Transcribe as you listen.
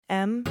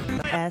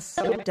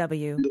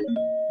MSW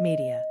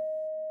Media.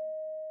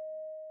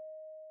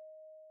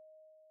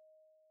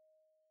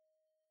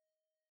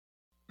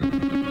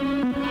 News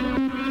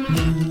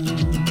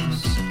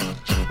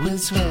with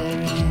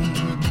swearing.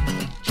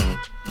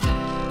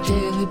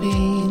 Daily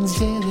beans,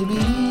 daily beans.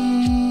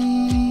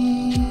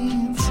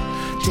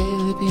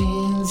 Daily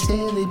beans,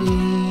 daily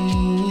beans.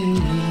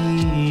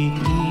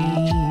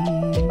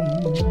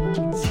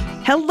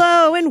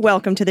 Hello and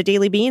welcome to the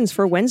Daily Beans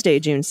for Wednesday,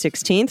 June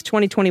 16th,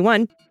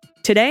 2021.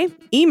 Today,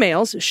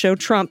 emails show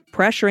Trump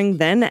pressuring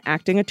then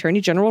acting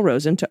Attorney General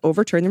Rosen to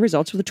overturn the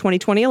results of the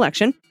 2020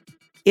 election.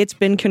 It's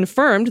been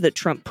confirmed that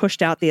Trump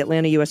pushed out the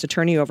Atlanta U.S.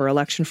 attorney over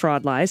election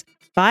fraud lies.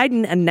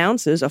 Biden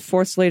announces a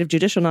fourth slate of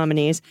judicial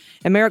nominees,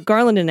 and Merrick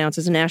Garland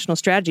announces a national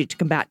strategy to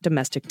combat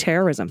domestic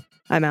terrorism.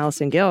 I'm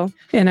Allison Gill.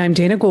 And I'm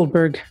Dana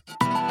Goldberg.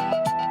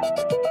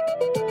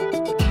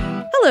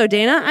 Hello,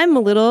 Dana. I'm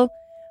a little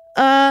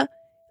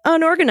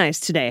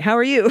unorganized today. How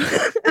are you?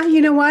 You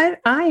know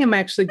what? I am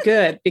actually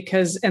good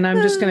because, and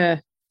I'm just going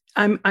to,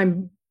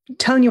 I'm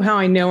telling you how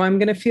I know I'm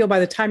going to feel by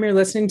the time you're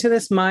listening to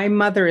this. My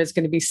mother is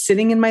going to be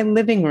sitting in my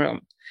living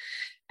room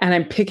and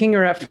I'm picking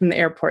her up from the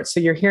airport. So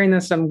you're hearing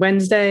this on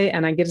Wednesday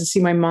and I get to see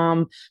my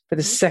mom for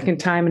the second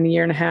time in a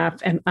year and a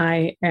half. And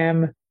I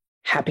am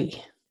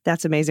happy.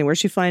 That's amazing. Where's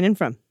she flying in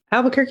from?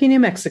 Albuquerque, New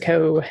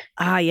Mexico.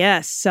 Ah,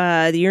 yes.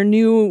 Your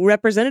new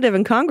representative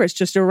in Congress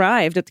just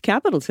arrived at the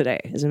Capitol today,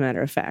 as a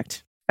matter of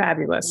fact.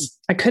 Fabulous.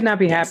 I could not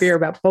be happier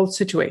about both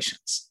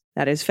situations.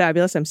 That is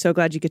fabulous. I'm so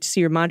glad you get to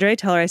see your madre.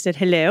 Tell her I said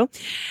hello.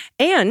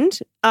 And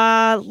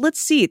let's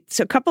see.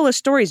 So a couple of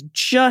stories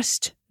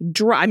just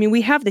I mean,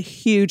 we have the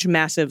huge,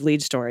 massive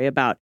lead story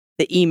about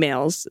the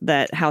emails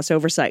that House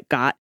Oversight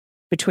got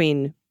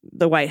between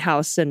the White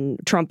House and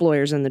Trump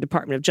lawyers and the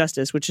Department of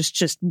Justice, which is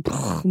just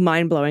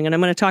mind-blowing. And I'm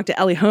going to talk to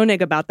Elie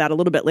Honig about that a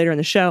little bit later in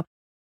the show.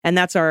 And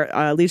that's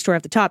our lead story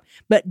at the top.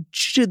 But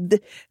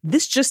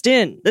this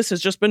has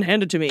just been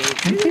handed to me.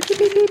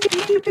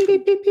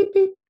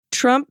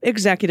 Trump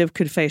executive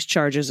could face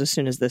charges as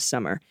soon as this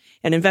summer.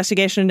 An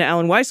investigation into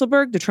Alan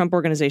Weisselberg, the Trump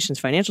Organization's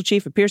financial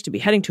chief, appears to be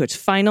heading to its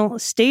final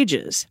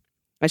stages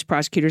as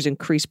prosecutors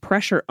increase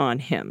pressure on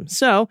him.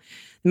 So,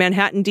 the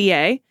Manhattan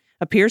DA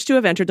appears to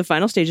have entered the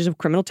final stages of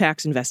criminal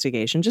tax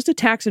investigation, just a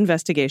tax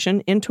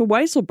investigation into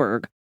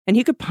Weisselberg, and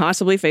he could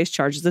possibly face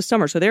charges this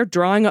summer. So they're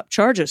drawing up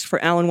charges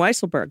for Alan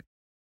Weisselberg.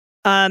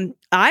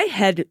 I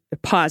had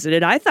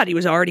posited, I thought he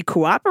was already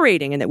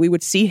cooperating and that we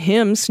would see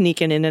him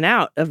sneaking in and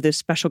out of this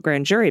special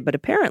grand jury. But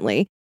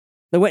apparently,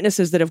 the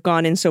witnesses that have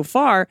gone in so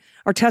far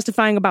are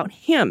testifying about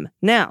him.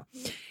 Now,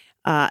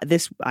 I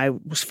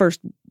was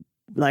first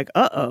like,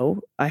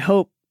 I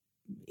hope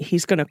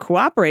he's going to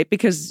cooperate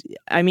because,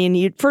 I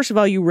mean, first of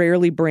all, you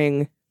rarely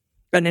bring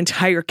an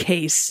entire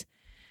case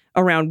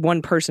around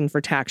one person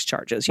for tax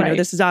charges. You know,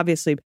 this is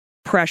obviously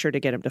pressure to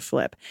get him to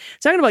flip.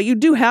 Second of all, you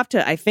do have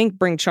to, I think,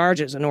 bring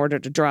charges in order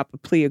to drop a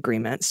plea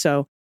agreement.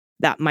 So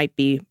that might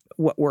be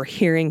what we're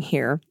hearing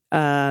here.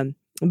 But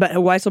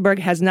Weisselberg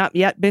has not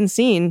yet been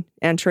seen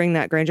entering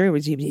that grand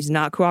jury. He's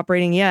not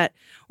cooperating yet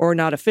or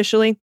not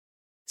officially.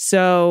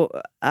 So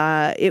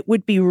it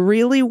would be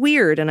really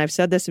weird, and I've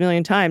said this a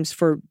million times,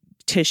 for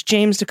Tish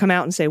James to come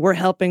out and say, we're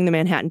helping the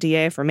Manhattan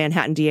DA, for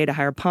Manhattan DA to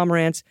hire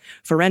Pomerantz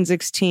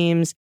forensics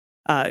teams,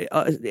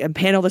 and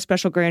panel the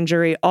special grand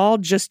jury, all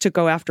just to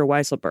go after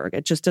Weisselberg.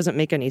 It just doesn't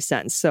make any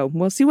sense. So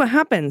we'll see what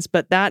happens.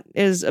 But that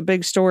is a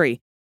big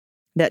story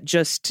that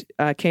just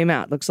came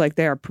out. Looks like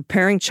they are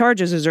preparing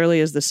charges as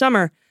early as the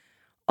summer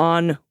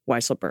on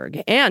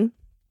Weisselberg. And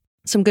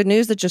some good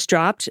news that just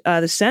dropped.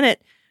 The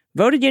Senate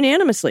voted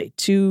unanimously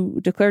to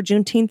declare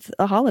Juneteenth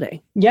a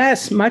holiday.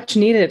 Yes, much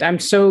needed. I'm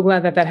so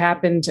glad that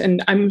happened.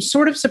 And I'm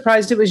sort of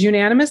surprised it was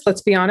unanimous,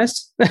 let's be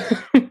honest.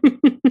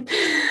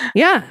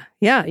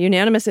 Yeah,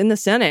 unanimous in the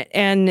Senate.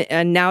 And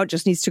now it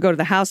just needs to go to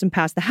the House and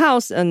pass the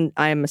House. And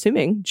I'm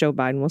assuming Joe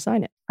Biden will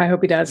sign it. I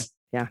hope he does.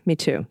 Yeah, me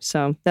too.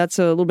 So that's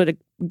a little bit of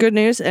good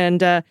news.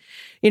 And,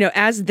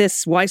 as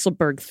this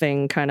Weisselberg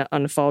thing kind of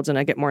unfolds and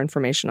I get more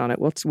information on it,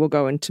 we'll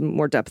go into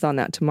more depth on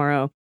that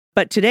tomorrow.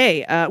 But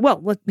today,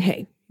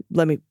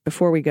 let me,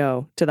 before we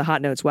go to the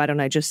hot notes, why don't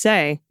I just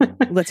say,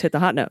 let's hit the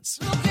hot notes.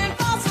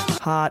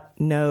 Hot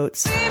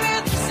notes.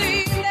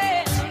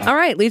 All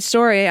right, lead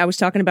story I was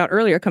talking about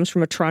earlier comes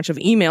from a tranche of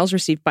emails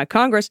received by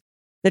Congress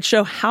that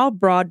show how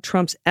broad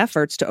Trump's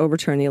efforts to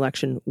overturn the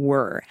election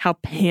were, how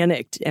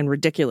panicked and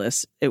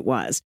ridiculous it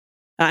was.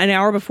 An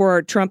hour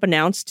before Trump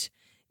announced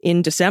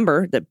in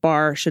December that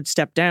Barr should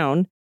step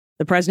down,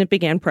 the president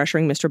began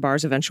pressuring Mr.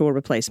 Barr's eventual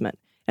replacement.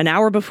 An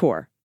hour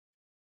before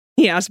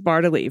he asked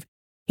Barr to leave,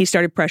 he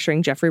started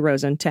pressuring Jeffrey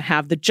Rosen to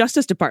have the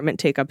Justice Department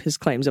take up his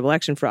claims of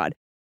election fraud.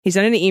 He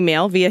sent an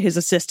email via his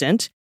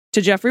assistant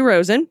to Jeffrey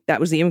Rosen,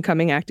 that was the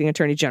incoming acting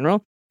attorney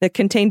general, that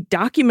contained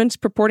documents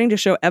purporting to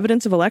show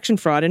evidence of election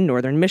fraud in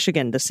northern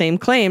Michigan, the same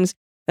claims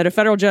that a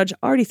federal judge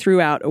already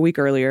threw out a week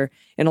earlier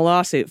in a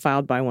lawsuit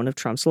filed by one of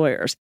Trump's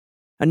lawyers.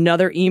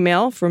 Another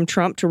email from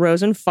Trump to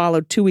Rosen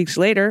followed 2 weeks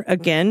later,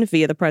 again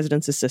via the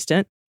president's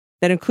assistant,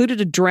 that included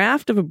a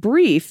draft of a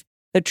brief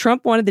that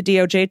Trump wanted the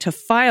DOJ to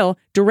file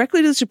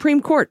directly to the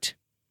Supreme Court.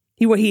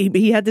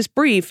 He had this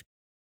brief,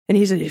 and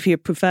he said, if you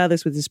file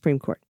this with the Supreme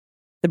Court.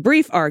 The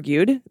brief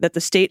argued that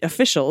the state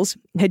officials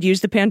had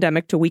used the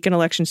pandemic to weaken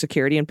election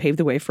security and pave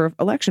the way for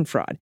election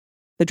fraud.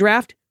 The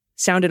draft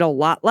sounded a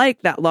lot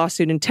like that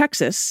lawsuit in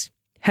Texas,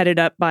 headed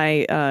up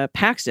by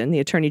Paxton, the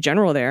attorney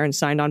general there, and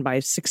signed on by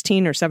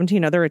 16 or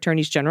 17 other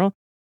attorneys general.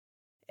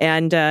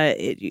 And,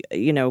 that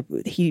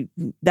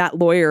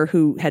lawyer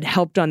who had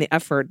helped on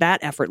that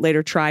effort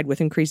later tried with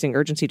increasing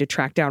urgency to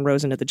track down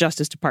Rosen at the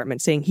Justice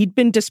Department, saying he'd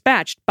been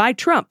dispatched by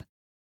Trump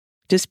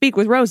to speak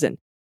with Rosen.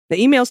 The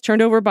emails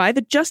turned over by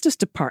the Justice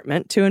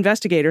Department to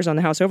investigators on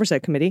the House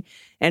Oversight Committee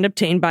and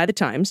obtained by the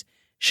Times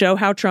show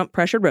how Trump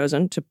pressured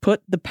Rosen to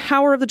put the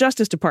power of the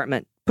Justice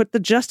Department, put the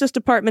Justice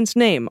Department's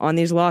name on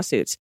these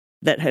lawsuits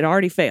that had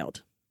already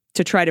failed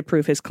to try to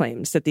prove his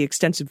claims that the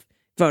extensive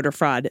voter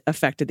fraud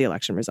affected the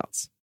election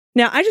results.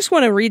 Now, I just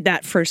want to read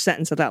that first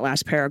sentence of that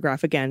last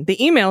paragraph again. The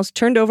emails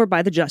turned over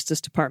by the Justice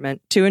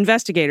Department to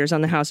investigators on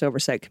the House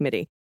Oversight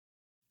Committee.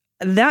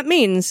 That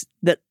means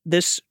that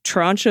this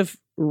tranche of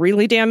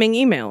really damning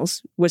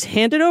emails was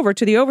handed over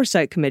to the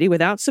Oversight Committee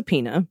without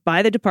subpoena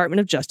by the Department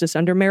of Justice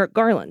under Merrick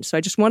Garland. So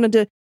I just wanted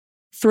to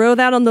throw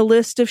that on the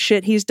list of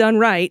shit he's done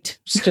right.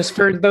 Just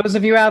for those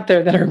of you out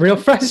there that are real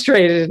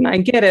frustrated, and I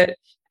get it,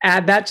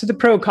 add that to the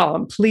pro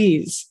column,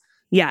 please.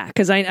 Yeah,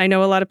 because I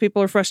know a lot of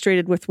people are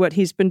frustrated with what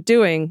he's been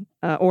doing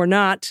or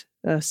not,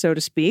 so to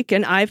speak.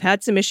 And I've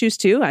had some issues,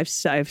 too. I've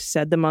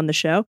said them on the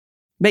show.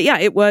 But yeah,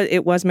 it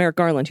was Merrick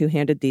Garland who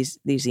handed these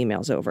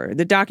emails over.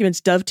 The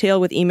documents dovetail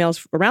with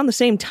emails around the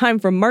same time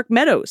from Mark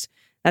Meadows.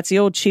 That's the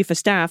old chief of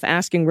staff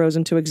asking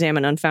Rosen to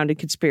examine unfounded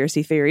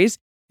conspiracy theories,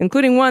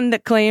 including one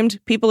that claimed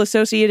people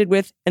associated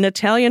with an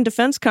Italian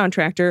defense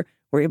contractor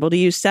were able to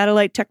use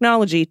satellite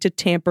technology to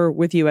tamper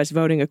with U.S.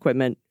 voting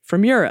equipment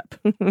from Europe.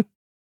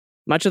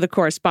 Much of the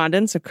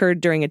correspondence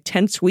occurred during a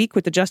tense week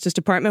with the Justice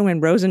Department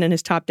when Rosen and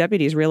his top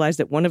deputies realized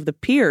that one of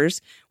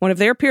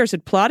their peers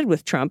had plotted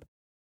with Trump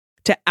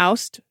to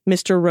oust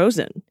Mr.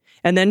 Rosen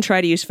and then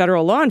try to use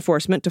federal law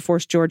enforcement to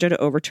force Georgia to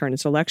overturn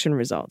its election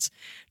results.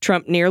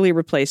 Trump nearly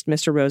replaced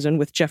Mr. Rosen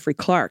with Jeffrey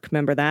Clark.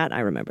 Remember that? I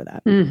remember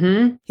that.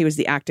 Mm-hmm. He was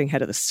the acting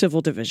head of the civil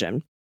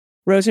division.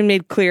 Rosen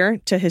made clear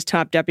to his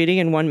top deputy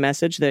in one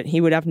message that he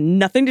would have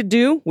nothing to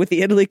do with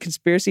the Italy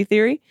conspiracy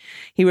theory.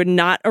 He would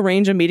not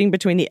arrange a meeting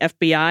between the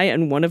FBI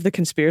and one of the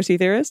conspiracy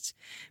theorists,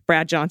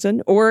 Brad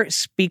Johnson, or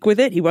speak with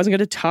it. He wasn't going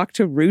to talk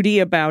to Rudy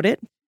about it.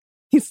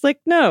 He's like,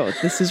 no,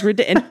 this is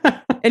ridiculous.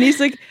 And he's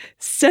like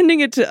sending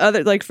it to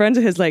other friends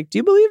of his, do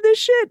you believe this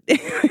shit?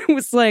 It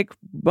was like,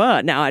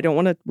 but now I don't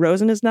want to.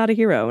 Rosen is not a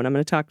hero. And I'm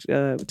going to talk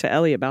to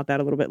Elie about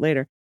that a little bit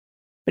later.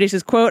 But he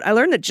says, quote, I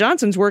learned that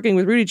Johnson's working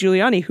with Rudy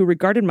Giuliani, who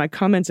regarded my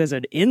comments as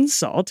an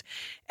insult,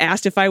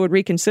 asked if I would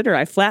reconsider.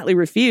 I flatly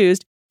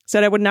refused,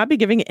 said I would not be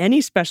giving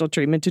any special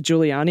treatment to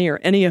Giuliani or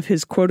any of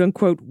his quote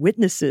unquote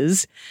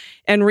witnesses,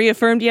 and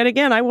reaffirmed yet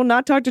again, I will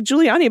not talk to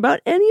Giuliani about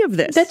any of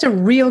this. That's a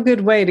real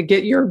good way to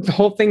get your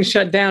whole thing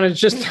shut down, is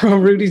just throw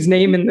Rudy's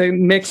name in the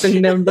mix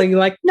and then be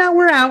like, no,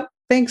 we're out.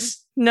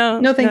 Thanks.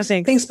 No thanks.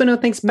 Thanks, but no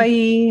thanks.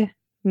 Bye.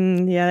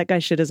 Yeah, that guy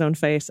shit his own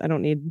face. I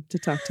don't need to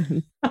talk to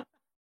him.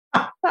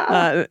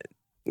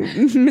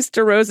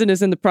 Mr. Rosen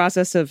is in the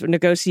process of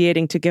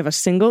negotiating to give a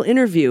single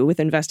interview with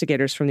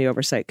investigators from the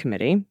Oversight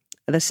Committee,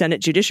 the Senate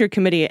Judiciary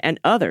Committee, and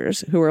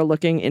others who are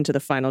looking into the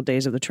final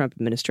days of the Trump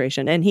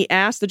administration. And he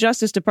asked the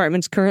Justice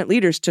Department's current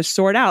leaders to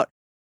sort out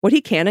what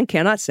he can and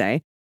cannot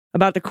say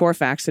about the core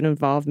facts that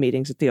involve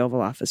meetings at the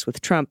Oval Office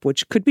with Trump,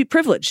 which could be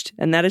privileged.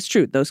 And that is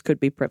true. Those could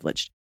be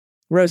privileged.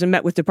 Rosen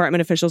met with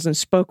department officials and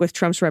spoke with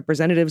Trump's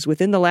representatives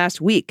within the last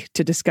week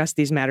to discuss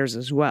these matters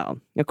as well.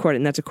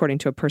 That's according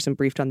to a person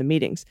briefed on the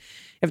meetings.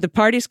 If the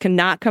parties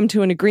cannot come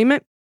to an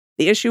agreement,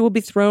 the issue will be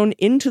thrown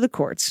into the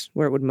courts,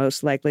 where it would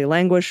most likely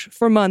languish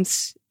for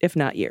months, if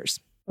not years.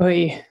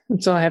 Oy.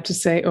 That's all I have to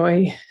say.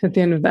 Oy. At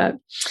the end of that.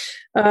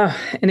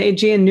 An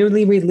AG in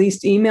newly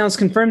released emails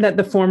confirmed that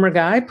the former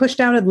guy pushed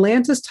out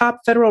Atlanta's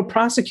top federal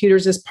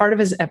prosecutors as part of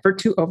his effort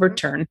to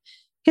overturn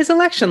his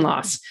election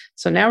loss.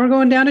 So now we're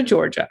going down to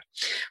Georgia.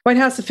 White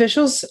House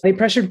officials, they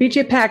pressured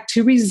BJ Pak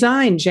to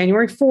resign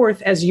January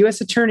 4th as U.S.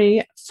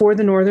 Attorney for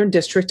the Northern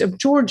District of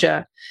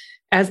Georgia,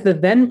 as the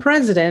then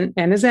president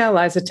and his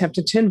allies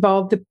attempted to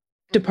involve the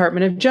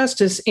Department of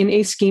Justice in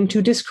a scheme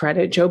to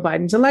discredit Joe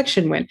Biden's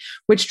election win,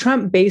 which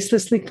Trump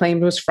baselessly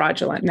claimed was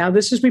fraudulent. Now,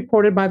 this is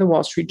reported by the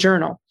Wall Street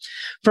Journal.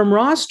 From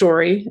Raw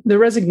Story, the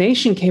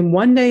resignation came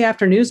one day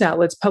after news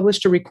outlets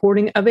published a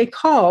recording of a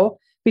call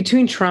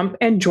between Trump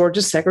and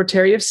Georgia's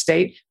Secretary of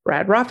State,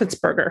 Brad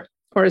Roethlisberger,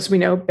 or as we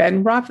know,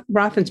 Ben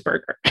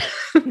Roethlisberger.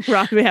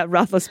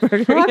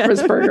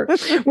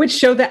 Roethlisberger, which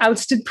showed the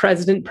ousted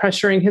president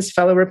pressuring his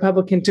fellow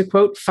Republican to,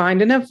 quote,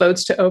 find enough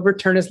votes to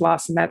overturn his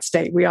loss in that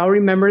state. We all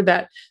remember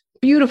that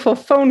beautiful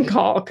phone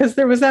call because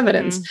there was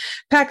evidence.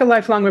 Pak, a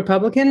lifelong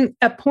Republican,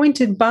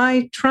 appointed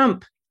by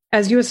Trump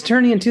as U.S.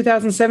 Attorney in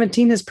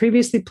 2017, has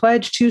previously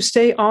pledged to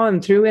stay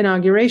on through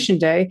Inauguration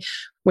Day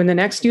when the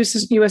next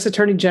U.S.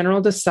 Attorney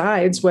General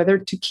decides whether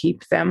to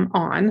keep them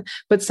on,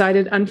 but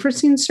cited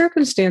unforeseen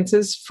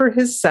circumstances for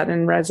his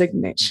sudden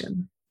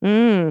resignation.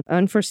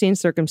 Unforeseen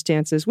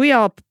circumstances. We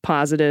all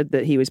posited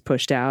that he was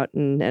pushed out,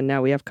 and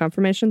now we have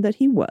confirmation that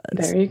he was.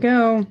 There you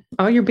go.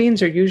 All your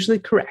beans are usually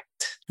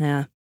correct.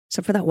 Yeah.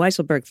 Except for that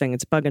Weisselberg thing,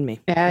 it's bugging me.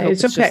 Yeah,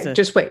 it's okay.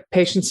 Just wait.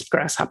 Patience,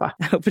 grasshopper.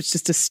 I hope it's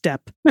just a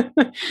step.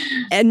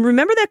 And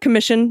remember that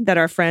commission that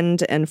our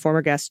friend and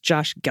former guest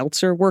Josh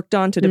Geltzer worked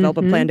on to develop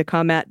a plan to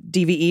combat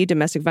DVE,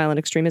 domestic violent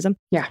extremism?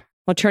 Yeah.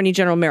 Attorney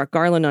General Merrick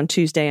Garland on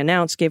Tuesday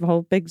gave a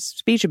whole big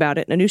speech about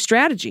it and a new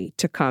strategy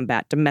to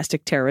combat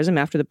domestic terrorism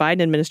after the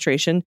Biden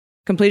administration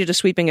completed a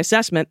sweeping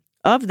assessment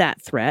of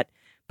that threat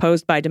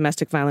posed by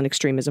domestic violent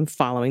extremism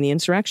following the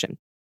insurrection.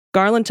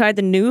 Garland tied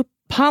the new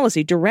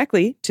policy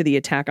directly to the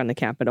attack on the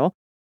Capitol.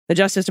 The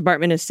Justice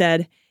Department has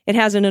said it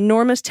has an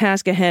enormous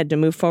task ahead to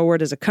move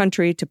forward as a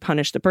country, to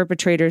punish the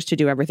perpetrators, to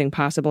do everything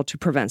possible to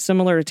prevent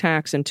similar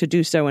attacks, and to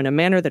do so in a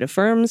manner that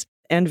affirms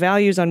and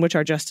values on which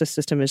our justice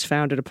system is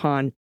founded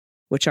upon,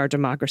 which our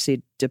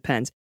democracy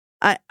depends.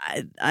 I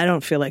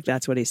don't feel like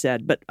that's what he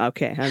said, but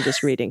okay, I'm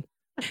just reading.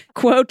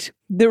 Quote,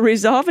 the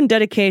resolve and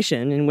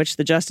dedication in which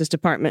the Justice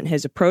Department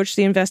has approached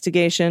the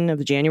investigation of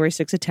the January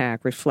 6th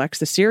attack reflects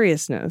the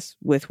seriousness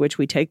with which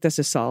we take this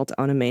assault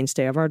on a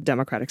mainstay of our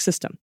democratic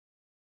system.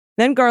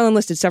 Then Garland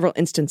listed several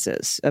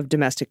instances of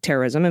domestic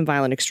terrorism and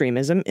violent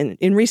extremism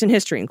in recent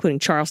history, including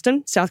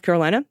Charleston, South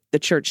Carolina, the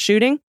church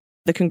shooting,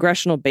 the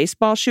congressional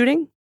baseball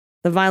shooting,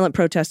 the violent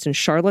protest in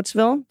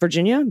Charlottesville,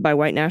 Virginia, by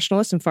white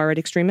nationalists and far-right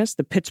extremists,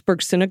 the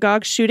Pittsburgh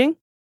synagogue shooting,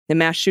 the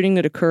mass shooting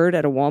that occurred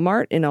at a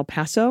Walmart in El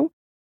Paso.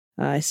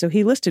 So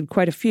he listed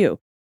quite a few.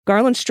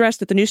 Garland stressed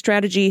that the new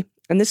strategy,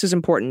 and this is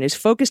important, is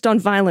focused on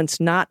violence,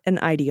 not an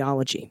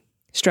ideology,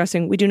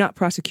 stressing we do not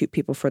prosecute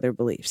people for their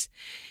beliefs.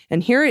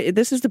 And here,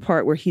 this is the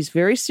part where he's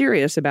very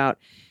serious about,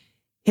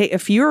 hey,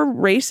 if you're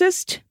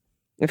racist,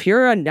 if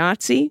you're a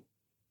Nazi,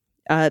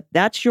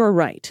 that's your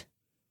right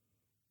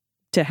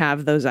to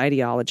have those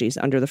ideologies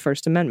under the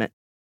First Amendment.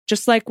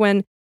 Just like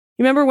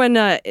remember when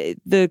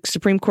the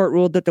Supreme Court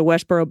ruled that the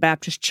Westboro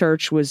Baptist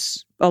Church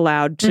was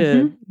allowed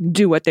to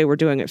do what they were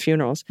doing at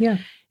funerals? Yeah.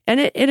 And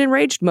it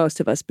enraged most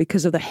of us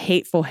because of the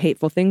hateful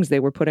things they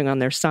were putting on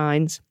their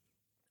signs,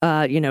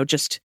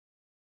 just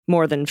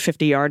more than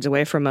 50 yards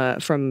away from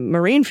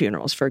Marine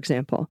funerals, for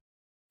example.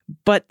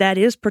 But that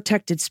is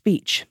protected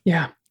speech.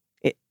 Yeah.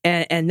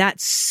 And that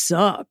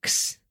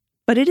sucks.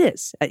 But it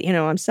is.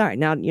 I'm sorry.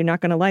 Now, you're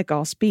not going to like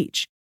all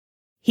speech.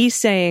 He's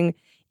saying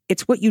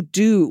it's what you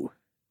do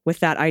with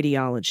that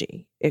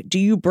ideology. Do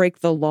you break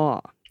the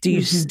law? Do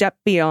you step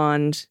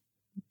beyond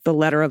the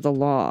letter of the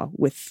law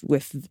with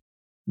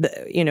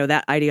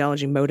that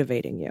ideology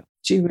motivating you?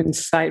 Do you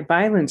incite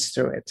violence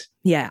through it?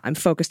 Yeah, I'm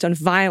focused on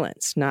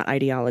violence, not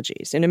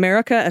ideologies. In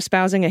America,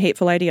 espousing a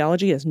hateful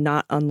ideology is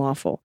not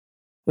unlawful.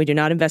 We do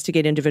not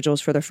investigate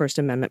individuals for their First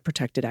Amendment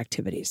protected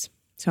activities.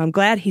 So I'm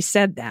glad he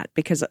said that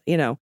because,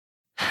 and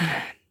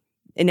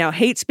now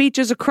hate speech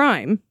is a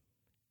crime,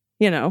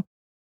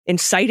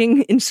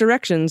 inciting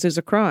insurrections is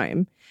a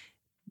crime.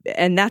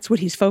 And that's what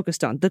he's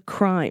focused on, the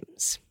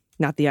crimes,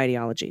 not the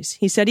ideologies.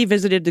 He said he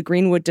visited the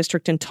Greenwood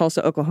district in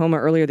Tulsa, Oklahoma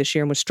earlier this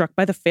year and was struck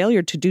by the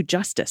failure to do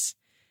justice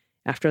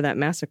after that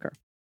massacre.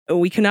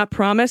 We cannot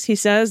promise, he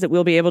says, that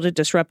we'll be able to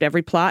disrupt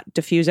every plot,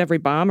 defuse every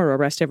bomb, or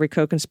arrest every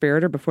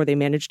co-conspirator before they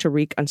manage to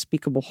wreak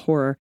unspeakable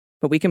horror.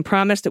 But we can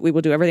promise that we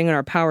will do everything in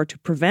our power to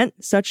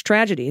prevent such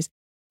tragedies.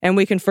 And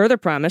we can further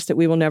promise that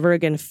we will never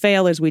again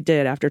fail as we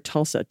did after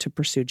Tulsa to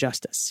pursue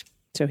justice.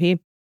 So he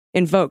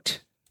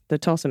invoked the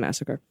Tulsa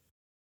massacre.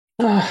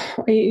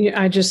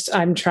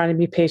 I'm trying to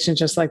be patient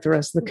just like the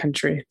rest of the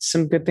country.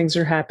 Some good things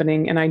are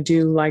happening. And I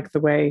do like the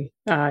way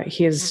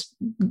he is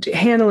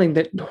handling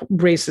the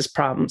racist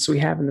problems we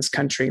have in this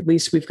country. At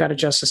least we've got a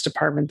Justice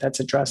Department that's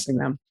addressing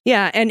them.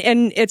 Yeah. And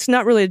it's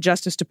not really a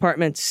Justice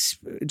Department's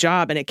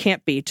job, and it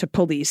can't be, to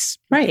police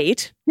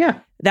hate. Yeah.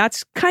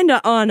 That's kind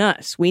of on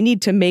us. We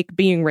need to make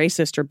being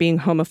racist or being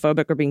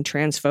homophobic or being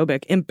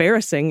transphobic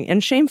embarrassing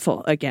and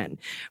shameful again.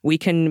 We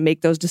can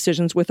make those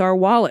decisions with our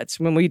wallets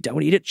when we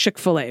don't eat at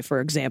Chick-fil-A,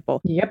 for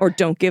example, or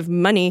don't give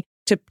money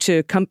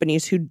to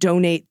companies who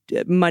donate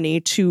money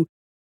to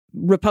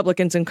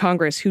Republicans in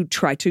Congress who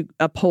try to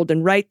uphold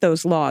and write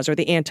those laws, or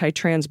the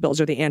anti-trans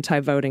bills or the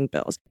anti-voting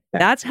bills.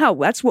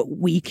 That's what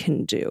we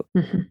can do.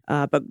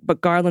 But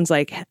Garland's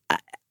like,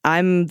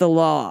 I'm the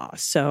law,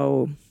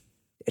 so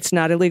it's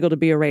not illegal to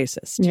be a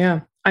racist.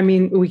 Yeah. I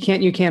mean,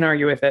 you can't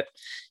argue with it.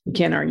 You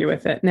can't argue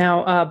with it.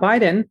 Now,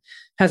 Biden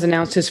has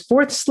announced his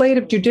fourth slate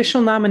of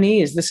judicial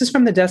nominees. This is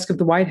from the desk of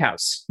the White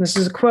House. This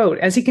is a quote.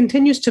 As he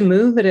continues to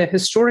move at a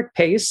historic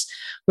pace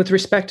with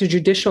respect to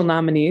judicial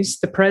nominees,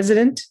 the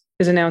president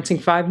is announcing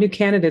 5 new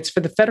candidates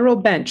for the federal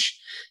bench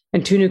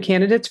and 2 new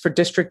candidates for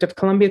District of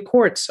Columbia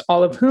courts,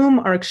 all of whom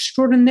are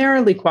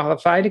extraordinarily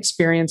qualified,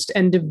 experienced,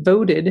 and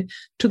devoted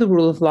to the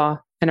rule of law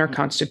and our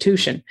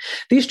Constitution.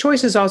 These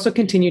choices also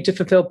continue to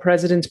fulfill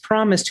President's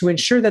promise to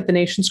ensure that the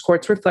nation's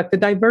courts reflect the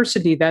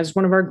diversity that is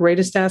one of our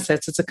greatest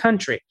assets as a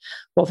country,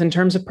 both in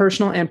terms of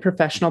personal and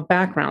professional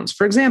backgrounds.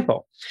 For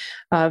example,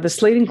 the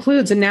slate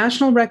includes a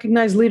national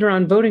recognized leader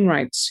on voting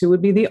rights, who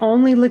would be the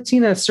only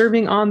Latina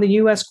serving on the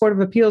U.S. Court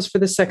of Appeals for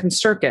the Second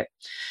Circuit.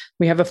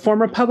 We have a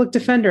former public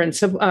defender and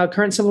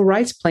current civil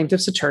rights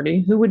plaintiff's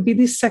attorney who would be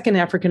the second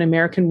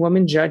African-American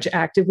woman judge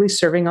actively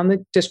serving on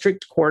the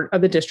District Court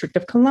of the District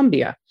of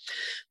Columbia.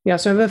 We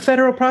also have a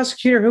federal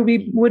prosecutor who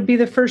would be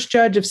the first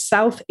judge of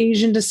South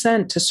Asian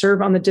descent to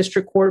serve on the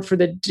District Court for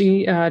the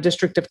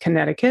District of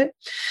Connecticut,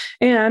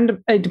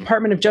 and a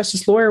Department of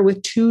Justice lawyer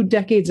with 2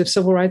 decades of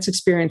civil rights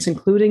experience,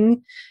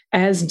 including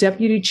as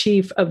deputy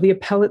chief of the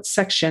appellate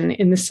section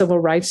in the Civil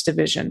Rights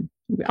Division.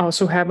 We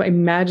also have a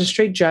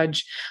magistrate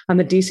judge on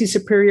the D.C.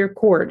 Superior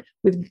Court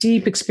with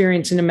deep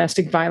experience in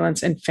domestic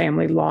violence and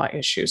family law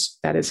issues.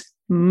 That is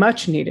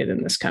much needed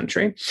in this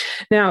country.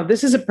 Now,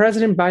 this is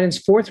President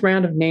Biden's 4th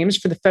round of names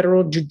for the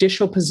federal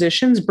judicial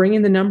positions,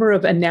 bringing the number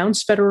of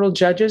announced federal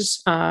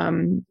judges,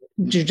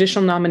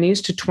 judicial nominees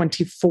to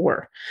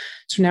 24.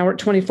 So now we're at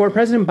 24.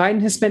 President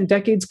Biden has spent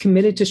decades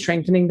committed to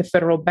strengthening the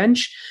federal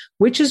bench,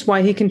 which is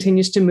why he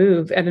continues to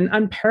move at an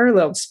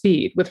unparalleled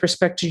speed with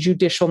respect to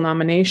judicial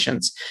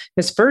nominations.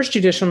 His first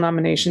judicial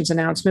nominations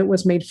announcement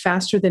was made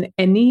faster than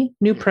any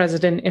new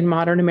president in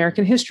modern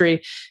American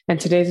history, and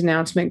today's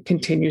announcement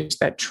continues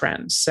that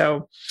trend.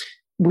 So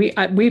we've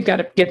got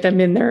to get them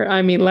in there.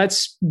 I mean,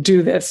 let's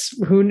do this.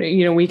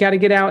 We got to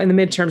get out in the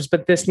midterms,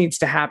 but this needs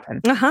to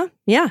happen.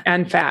 Yeah.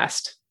 And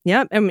fast.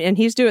 Yeah. And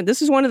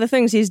this is one of the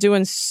things he's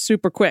doing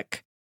super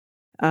quick,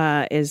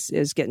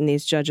 is getting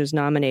these judges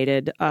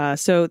nominated.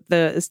 So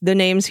the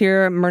names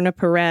here, Myrna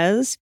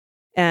Perez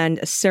and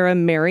Sarah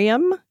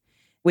Merriam.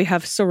 We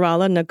have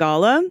Sarala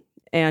Nagala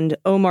and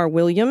Omar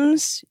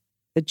Williams,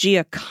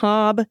 Gia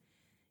Cobb,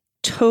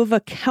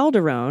 Tova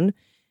Calderon,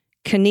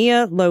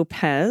 Kania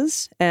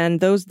Lopez, and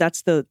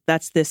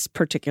that's this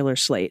particular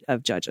slate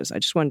of judges. I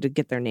just wanted to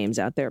get their names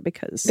out there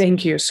because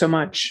thank you so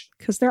much.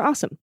 Because they're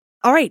awesome.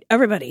 All right,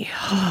 everybody.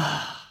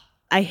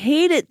 I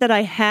hate it that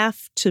I have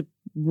to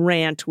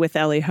rant with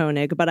Elie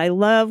Honig, but I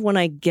love when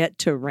I get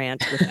to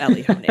rant with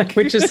Elie Honig.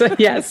 Which is,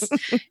 yes,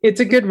 it's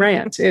a good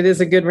rant. It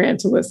is a good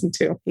rant to listen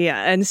to.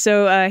 Yeah, and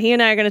so he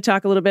and I are going to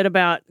talk a little bit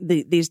about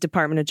these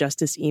Department of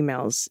Justice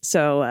emails.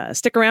 So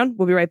stick around.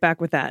 We'll be right back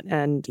with that.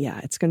 And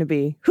yeah, it's going to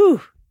be,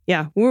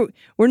 yeah,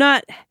 we're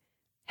not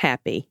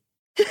happy.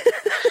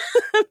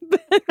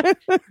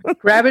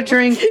 Grab a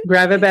drink,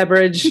 grab a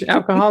beverage,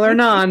 alcohol or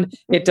non.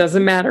 It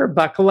doesn't matter.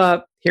 Buckle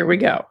up. Here we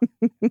go.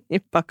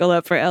 Buckle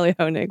up for Elie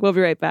Honig. We'll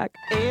be right back.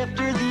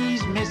 After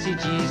these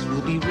messages,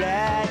 we'll be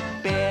right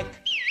back.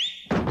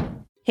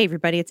 Hey,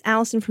 everybody. It's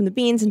Allison from The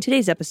Beans, and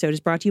today's episode is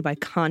brought to you by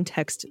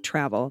Context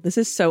Travel. This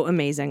is so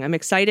amazing. I'm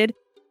excited.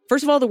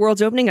 First of all, the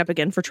world's opening up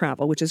again for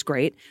travel, which is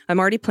great. I'm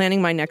already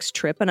planning my next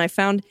trip, and I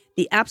found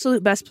the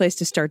absolute best place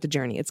to start the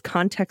journey. It's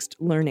Context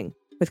Learning.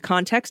 With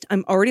Context,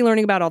 I'm already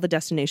learning about all the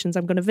destinations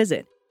I'm going to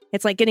visit.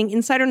 It's like getting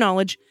insider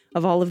knowledge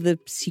of all of the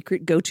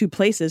secret go-to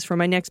places for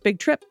my next big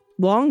trip,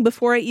 long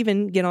before I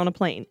even get on a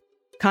plane.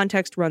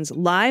 Context runs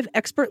live,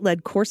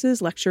 expert-led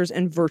courses, lectures,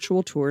 and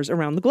virtual tours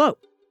around the globe.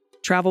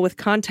 Travel with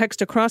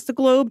Context across the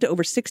globe to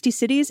over 60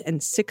 cities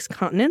and 6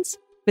 continents,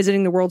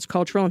 visiting the world's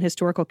cultural and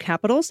historical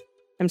capitals.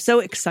 I'm so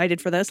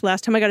excited for this.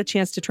 Last time I got a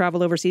chance to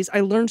travel overseas,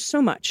 I learned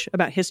so much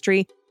about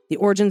history, the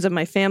origins of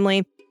my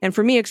family, and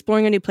for me,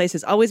 exploring a new place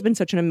has always been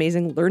such an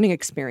amazing learning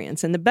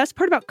experience. And the best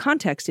part about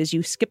Context is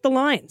you skip the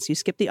lines. You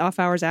skip the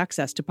off-hours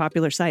access to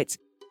popular sites.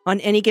 On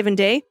any given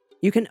day,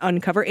 you can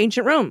uncover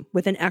ancient Rome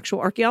with an actual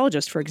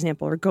archaeologist, for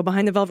example, or go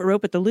behind the velvet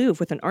rope at the Louvre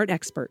with an art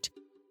expert.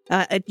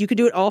 You could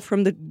do it all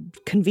from the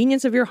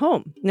convenience of your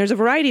home. And there's a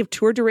variety of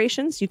tour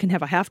durations. You can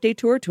have a half-day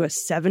tour to a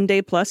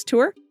 7-day plus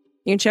tour.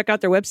 You can check out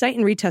their website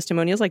and read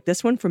testimonials like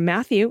this one from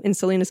Matthew in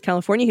Salinas,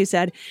 California, who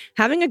said,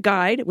 having a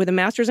guide with a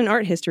master's in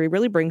art history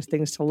really brings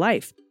things to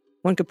life.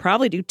 One could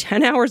probably do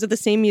 10 hours at the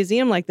same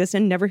museum like this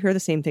and never hear the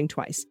same thing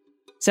twice.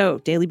 So,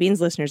 Daily Beans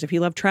listeners, if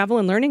you love travel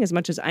and learning as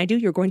much as I do,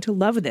 you're going to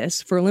love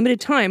this. For a limited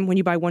time, when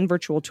you buy one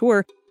virtual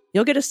tour,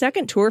 you'll get a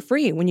second tour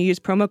free when you use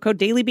promo code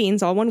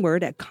DailyBeans, all one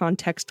word, at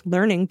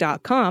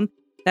contextlearning.com.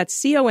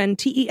 That's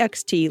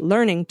CONTEXT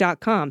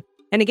learning.com.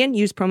 And again,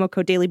 use promo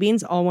code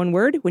DailyBeans, all one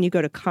word, when you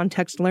go to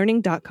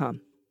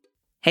contextlearning.com.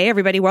 Hey,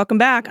 everybody, welcome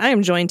back. I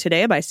am joined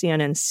today by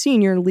CNN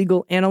senior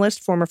legal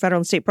analyst, former federal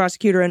and state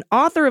prosecutor, and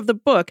author of the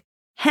book,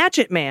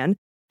 Hatchet Man,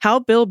 How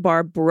Bill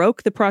Barr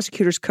Broke the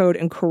Prosecutor's Code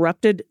and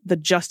Corrupted the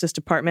Justice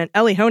Department.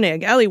 Elie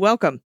Honig. Elie,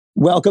 welcome.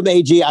 Welcome,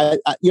 AG.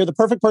 You're the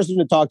perfect person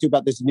to talk to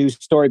about this news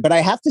story. But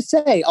I have to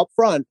say up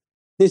front,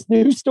 this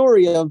news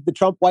story of the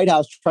Trump White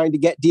House trying to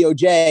get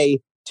DOJ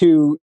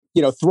to,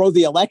 throw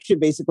the election,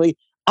 basically,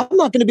 I'm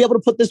not going to be able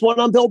to put this one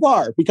on Bill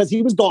Barr because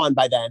he was gone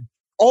by then.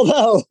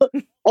 Although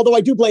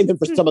I do blame him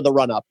for some of the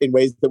run-up in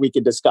ways that we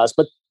can discuss.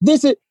 But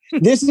this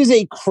is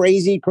a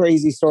crazy,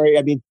 crazy story.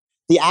 I mean,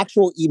 the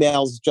actual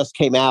emails just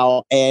came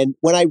out. And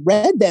when I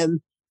read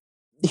them,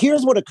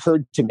 here's what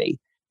occurred to me.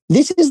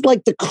 This is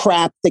like the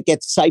crap that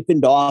gets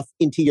siphoned off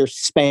into your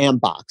spam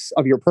box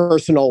of your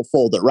personal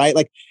folder, right?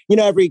 Like,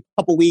 every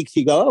couple weeks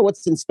you go, oh,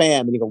 what's in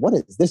spam? And you go, what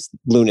is this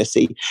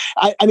lunacy?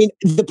 I mean,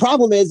 the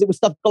problem is it was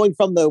stuff going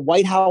from the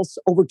White House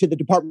over to the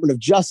Department of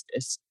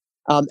Justice.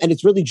 And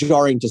it's really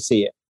jarring to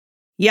see it.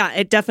 Yeah,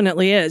 it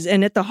definitely is.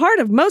 And at the heart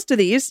of most of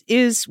these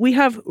is we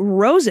have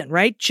Rosen,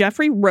 right?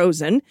 Jeffrey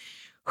Rosen,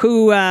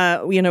 who,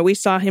 we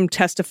saw him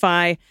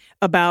testify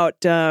about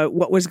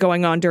what was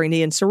going on during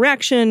the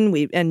insurrection.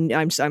 And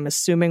I'm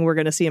assuming we're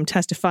going to see him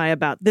testify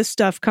about this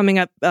stuff coming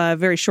up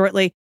very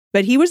shortly.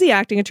 But he was the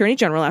acting attorney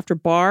general after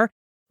Barr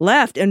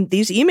left. And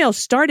these emails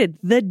started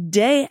the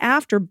day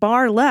after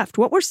Barr left.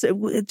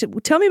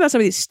 Tell me about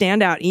some of these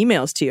standout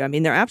emails to you. I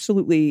mean,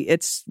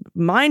 it's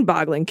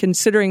mind-boggling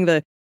considering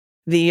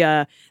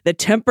the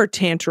temper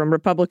tantrum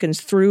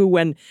Republicans threw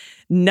when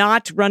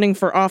not running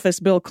for office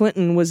Bill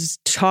Clinton was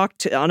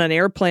talked on an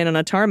airplane on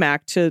a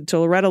tarmac to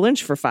Loretta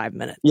Lynch for 5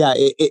 minutes. Yeah,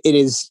 it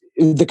is.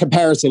 The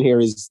comparison here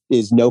is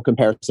no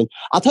comparison.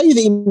 I'll tell you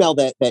the email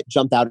that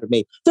jumped out at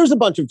me. There's a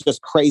bunch of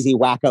just crazy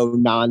wacko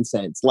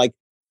nonsense, like,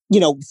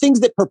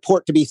 things that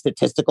purport to be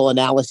statistical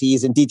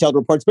analyses and detailed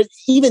reports. But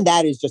even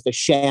that is just a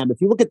sham.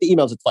 If you look at the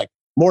emails, it's like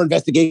more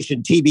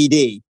investigation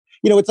TBD.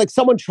 It's like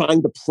someone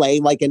trying to play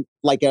like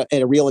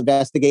a real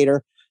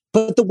investigator.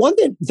 But the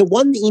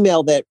one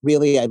email that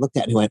really I looked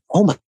at and went,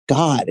 oh my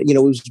God,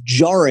 it was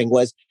jarring,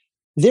 was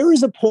there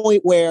is a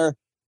point where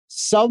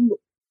I'm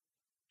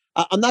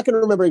not going to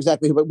remember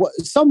exactly who, but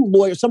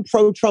some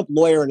pro-Trump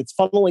lawyer, and it's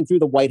funneling through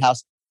the White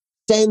House,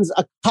 sends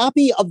a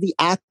copy of the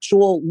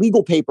actual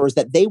legal papers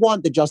that they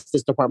want the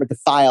Justice Department to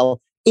file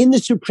in the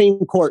Supreme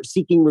Court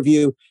seeking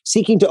review,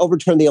 seeking to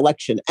overturn the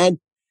election. And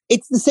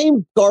it's the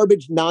same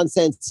garbage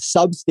nonsense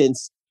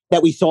substance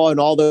that we saw in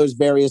all those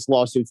various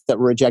lawsuits that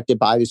were rejected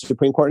by the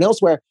Supreme Court and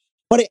elsewhere.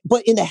 But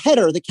in the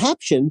header, the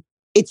caption,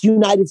 it's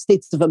United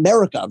States of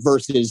America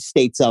versus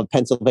states of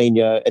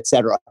Pennsylvania, et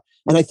cetera.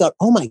 And I thought,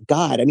 oh my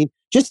God, I mean,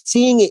 just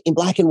seeing it in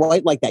black and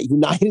white like that,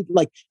 united,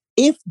 like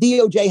if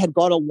DOJ had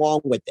gone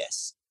along with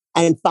this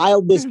and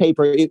filed this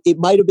paper, it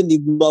might have been the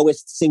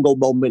lowest single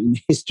moment in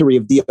the history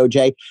of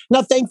DOJ.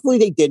 Now, thankfully,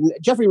 they didn't.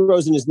 Jeffrey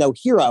Rosen is no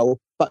hero,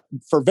 but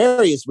for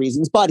various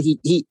reasons. But he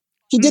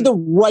did the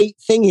right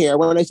thing here.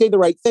 When I say the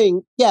right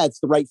thing, yeah,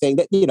 it's the right thing.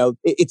 That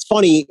it's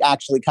funny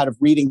actually, kind of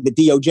reading the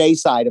DOJ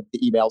side of the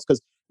emails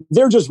because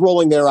they're just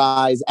rolling their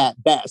eyes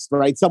at best,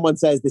 right? Someone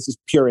says this is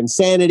pure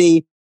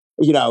insanity.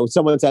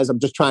 Someone says, I'm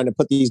just trying to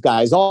put these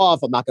guys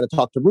off. I'm not going to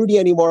talk to Rudy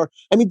anymore.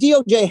 I mean,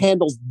 DOJ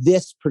handles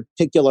this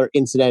particular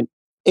incident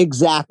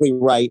exactly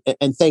right.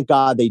 And thank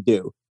God they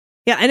do.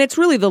 Yeah. And it's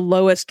really the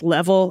lowest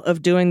level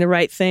of doing the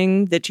right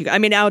thing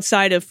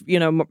outside of,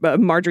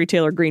 Marjorie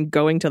Taylor Greene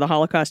going to the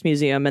Holocaust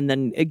Museum and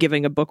then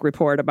giving a book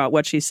report about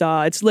what she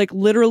saw. It's like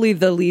literally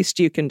the least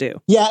you can do.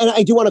 Yeah. And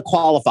I do want to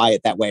qualify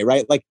it that way,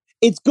 right? Like,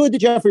 it's good that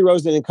Jeffrey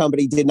Rosen and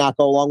company did not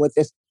go along with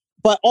this,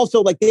 but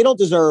also like they don't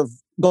deserve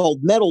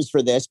gold medals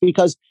for this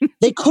because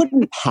they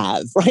couldn't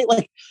have, right?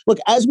 Like, look,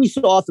 as we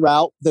saw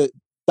throughout the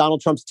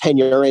Donald Trump's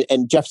tenure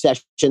and Jeff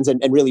Sessions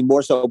and really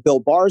more so Bill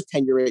Barr's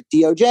tenure at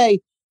DOJ,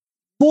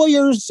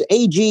 lawyers,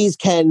 AGs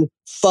can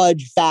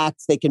fudge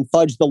facts. They can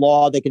fudge the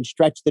law. They can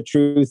stretch the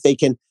truth. They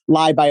can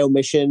lie by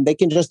omission. They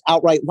can just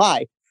outright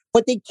lie.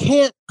 But they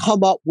can't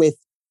come up with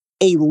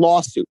a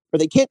lawsuit or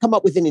they can't come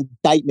up with an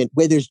indictment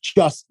where there's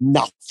just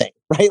nothing,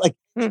 right? Like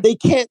they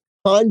can't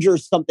conjure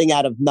something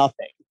out of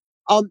nothing.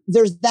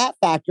 There's that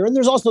factor. And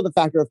there's also the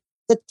factor of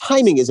the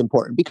timing is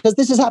important because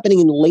this is happening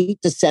in late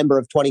December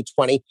of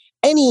 2020.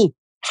 Any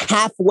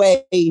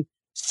halfway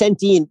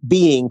sentient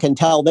being can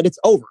tell that it's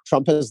over.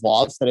 Trump has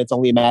lost and it's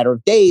only a matter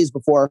of days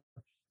before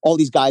all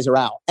these guys are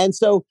out. And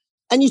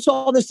you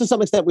saw this to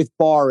some extent with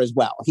Barr as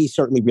well. He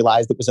certainly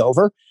realized it was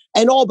over.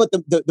 And all but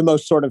the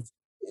most sort of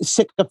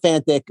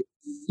sycophantic,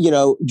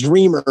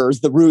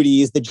 dreamers, the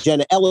Rudys, the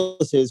Jenna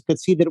Ellises could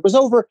see that it was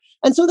over.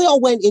 And so they all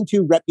went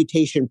into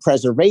reputation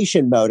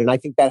preservation mode. And I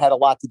think that had a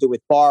lot to do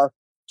with Barr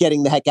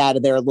getting the heck out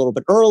of there a little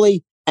bit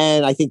early.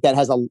 And I think that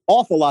has an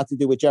awful lot to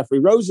do with Jeffrey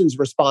Rosen's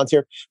response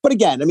here. But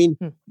again, I mean,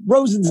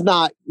 Rosen's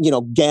not,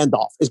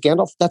 Gandalf. Is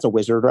Gandalf? That's a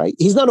wizard, right?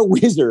 He's not a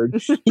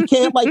wizard. He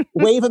can't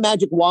wave a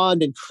magic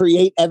wand and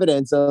create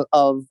evidence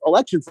of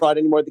election fraud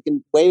anymore. They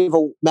can wave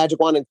a magic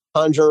wand and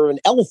conjure an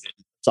elephant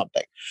or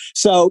something.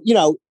 So,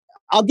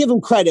 I'll give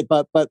him credit,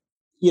 but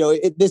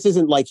this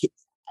isn't like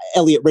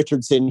Elliot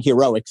Richardson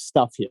heroic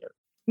stuff here.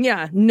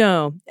 Yeah,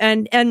 no.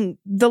 And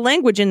the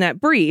language in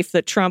that brief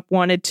that Trump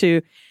wanted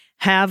to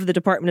have the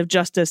Department of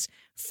Justice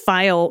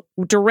file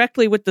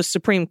directly with the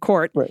Supreme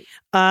Court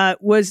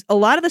was a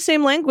lot of the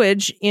same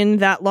language in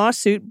that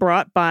lawsuit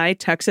brought by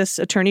Texas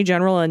Attorney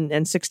General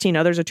and 16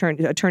 others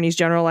attorneys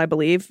general, I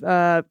believe,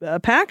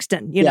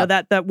 Paxton,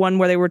 that one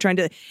where they were trying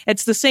to,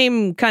 it's the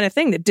same kind of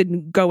thing that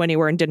didn't go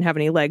anywhere and didn't have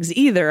any legs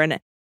either.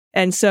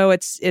 And so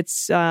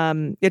it's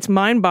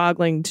mind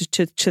boggling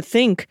to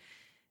think,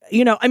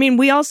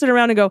 we all sit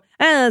around and go,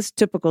 that's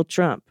typical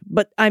Trump.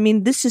 But I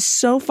mean, this is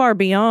so far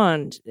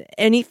beyond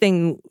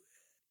anything.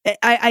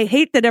 I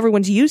hate that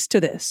everyone's used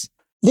to this.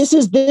 this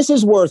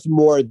is worth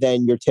more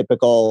than your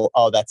typical,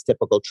 oh, that's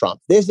typical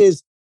Trump. This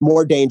is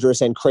more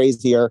dangerous and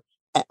crazier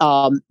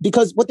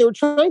because what they were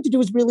trying to do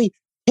is really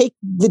take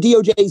the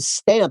DOJ's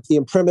stamp, the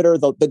imprimatur,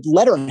 the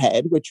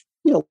letterhead, which,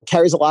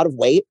 carries a lot of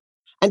weight,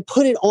 and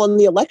put it on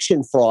the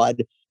election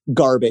fraud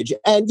garbage.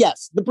 And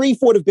yes, the brief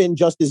would have been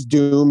just as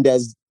doomed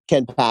as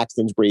Ken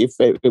Paxton's brief.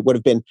 It would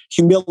have been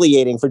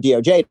humiliating for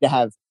DOJ to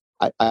have,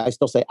 I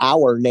still say,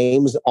 our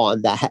names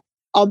on that.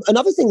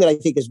 Another thing that I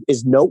think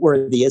is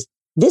noteworthy is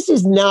this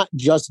is not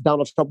just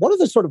Donald Trump. One of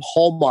the sort of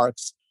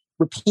hallmarks,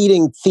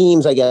 repeating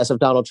themes, I guess, of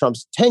Donald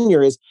Trump's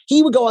tenure is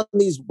he would go on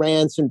these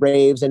rants and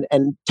raves and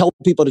tell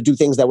people to do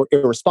things that were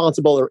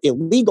irresponsible or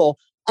illegal,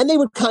 and they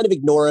would kind of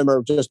ignore him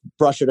or just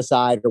brush it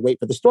aside or wait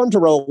for the storm to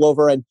roll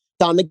over. And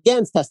Don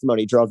McGahn's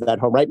testimony drove that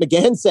home, right?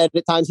 McGahn said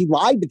at times he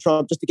lied to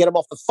Trump just to get him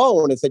off the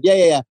phone and said,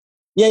 yeah,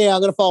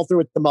 I'm going to follow through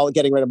with the Mueller,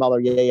 getting rid of Mueller.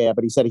 Yeah.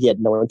 But he said he had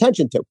no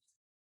intention to.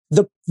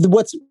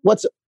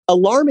 What's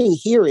alarming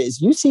here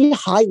is you see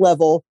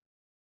high-level,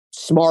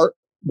 smart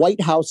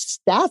White House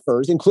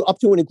staffers, up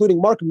to and including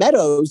Mark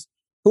Meadows,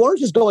 who aren't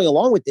just going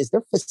along with this,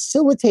 they're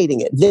facilitating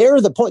it. They're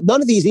the point.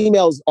 None of these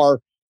emails are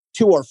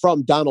to or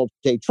from Donald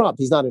J. Trump.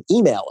 He's not an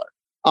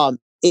emailer.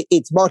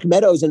 It's Mark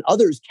Meadows and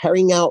others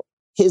carrying out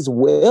his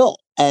will.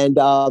 And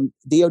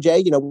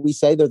DOJ, we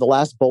say they're the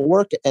last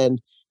bulwark,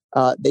 and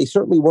they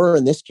certainly were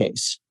in this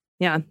case.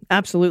 Yeah,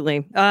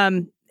 absolutely.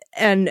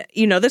 And,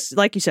 this,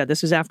 like you said,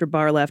 this is after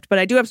Barr left, but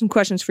I do have some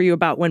questions for you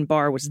about when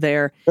Barr was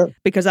there, sure,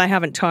 because I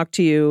haven't talked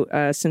to you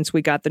since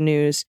we got the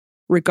news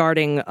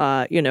regarding,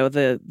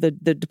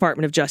 the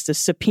Department of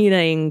Justice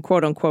subpoenaing,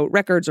 quote unquote,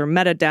 records or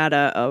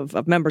metadata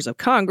of members of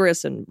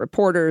Congress and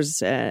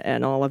reporters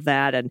and all of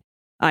that. And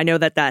I know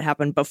that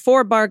happened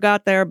before Barr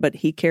got there, but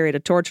he carried a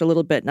torch a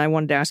little bit. And I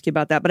wanted to ask you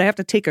about that, but I have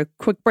to take a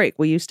quick break.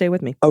 Will you stay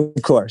with me? Of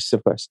course.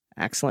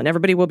 Excellent.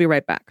 Everybody, we'll be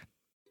right back.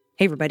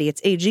 Hey, everybody,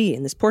 it's AG,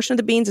 and this portion of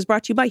The Beans is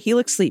brought to you by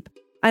Helix Sleep.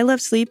 I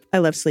love sleep. I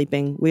love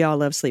sleeping. We all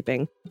love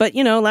sleeping. But,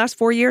 last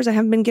 4 years, I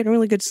haven't been getting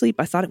really good sleep.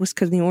 I thought it was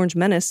because of the Orange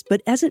Menace.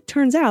 But as it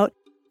turns out,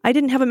 I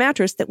didn't have a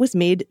mattress that was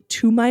made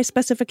to my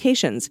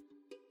specifications.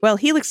 Well,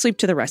 Helix Sleep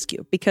to the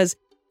rescue, because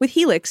with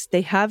Helix,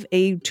 they have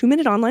a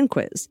 2-minute online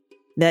quiz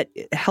that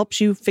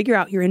helps you figure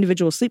out your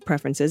individual sleep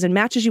preferences and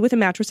matches you with a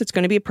mattress that's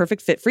going to be a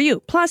perfect fit for you.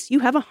 Plus, you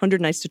have 100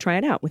 nights to try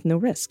it out with no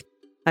risk.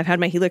 I've had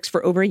my Helix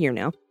for over a year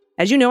now.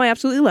 As you know, I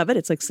absolutely love it.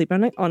 It's like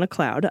sleeping on a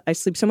cloud. I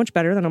sleep so much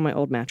better than on my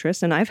old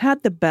mattress, and I've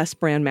had the best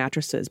brand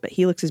mattresses, but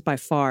Helix is by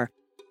far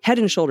head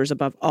and shoulders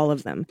above all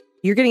of them.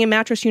 You're getting a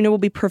mattress you know will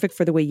be perfect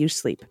for the way you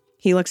sleep.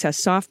 Helix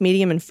has soft,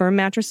 medium, and firm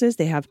mattresses.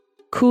 They have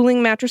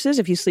cooling mattresses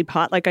if you sleep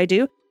hot like I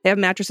do. They have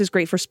mattresses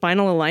great for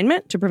spinal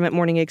alignment to prevent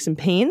morning aches and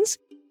pains.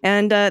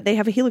 And they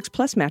have a Helix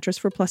Plus mattress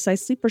for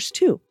plus-size sleepers,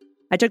 too.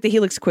 I took the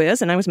Helix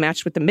quiz, and I was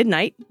matched with the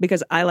Midnight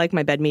because I like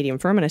my bed medium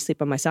firm and I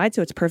sleep on my side,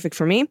 so it's perfect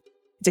for me.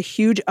 It's a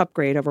huge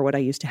upgrade over what I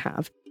used to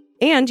have.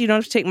 And you don't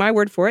have to take my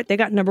word for it. They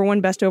got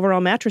 #1 best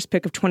overall mattress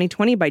pick of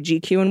 2020 by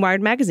GQ and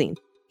Wired Magazine.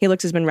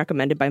 Helix has been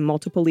recommended by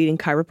multiple leading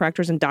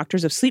chiropractors and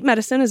doctors of sleep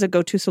medicine as a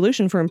go-to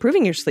solution for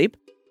improving your sleep.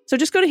 So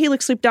just go to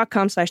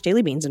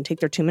helixsleep.com/dailybeans and take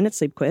their 2-minute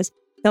sleep quiz.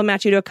 They'll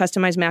match you to a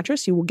customized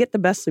mattress. You will get the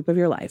best sleep of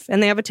your life.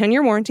 And they have a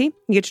 10-year warranty.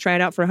 You get to try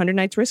it out for 100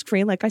 nights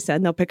risk-free, like I said.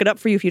 And they'll pick it up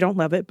for you if you don't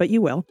love it, but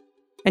you will.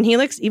 And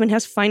Helix even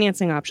has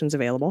financing options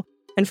available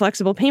and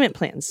flexible payment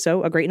plans,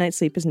 so a great night's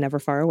sleep is never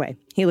far away.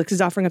 Helix is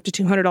offering up to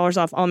 $200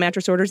 off all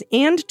mattress orders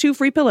and 2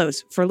 free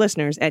pillows for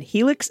listeners at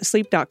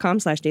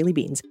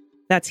helixsleep.com/dailybeans.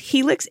 That's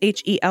Helix,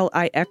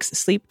 HELIX,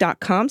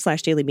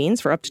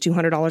 sleep.com/dailybeans for up to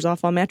 $200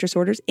 off all mattress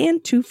orders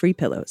and 2 free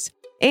pillows.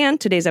 And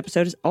today's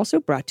episode is also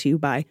brought to you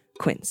by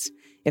Quince.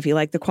 If you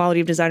like the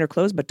quality of designer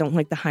clothes but don't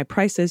like the high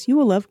prices, you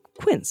will love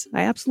Quince.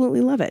 I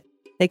absolutely love it.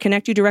 They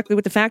connect you directly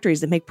with the factories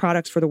that make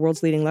products for the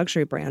world's leading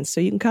luxury brands, so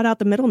you can cut out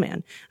the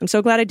middleman. I'm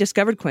so glad I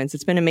discovered Quince.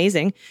 It's been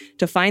amazing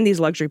to find these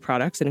luxury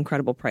products at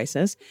incredible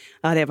prices.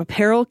 They have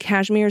apparel,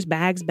 cashmeres,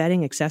 bags,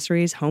 bedding,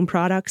 accessories, home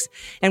products.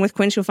 And with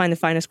Quince, you'll find the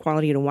finest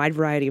quality in a wide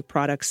variety of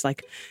products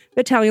like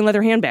Italian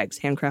leather handbags,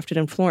 handcrafted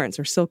in Florence,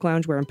 or silk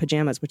loungewear and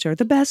pajamas, which are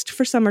the best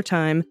for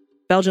summertime.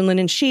 Belgian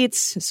linen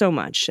sheets, so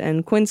much.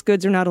 And Quince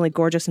goods are not only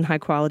gorgeous and high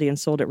quality and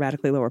sold at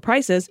radically lower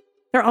prices,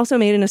 they're also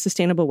made in a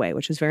sustainable way,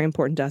 which is very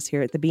important to us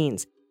here at The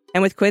Beans.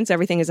 And with Quince,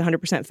 everything is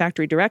 100%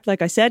 factory direct,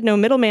 like I said, no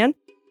middleman.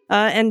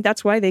 And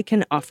that's why they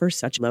can offer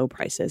such low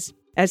prices.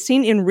 As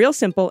seen in Real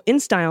Simple, In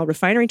Style,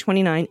 Refinery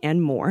 29,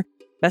 and more.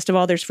 Best of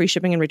all, there's free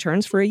shipping and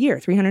returns for a year,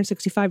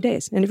 365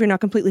 days. And if you're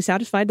not completely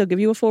satisfied, they'll give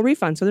you a full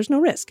refund, so there's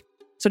no risk.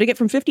 So to get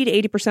from 50 to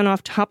 80%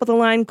 off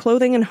top-of-the-line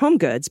clothing and home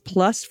goods,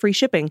 plus free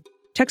shipping,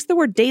 text the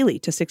word DAILY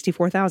to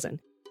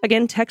 64,000.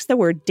 Again, text the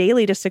word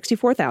DAILY to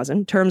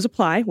 64,000. Terms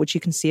apply, which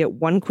you can see at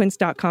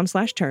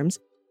onequince.com/terms.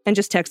 And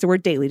just text the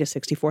word DAILY to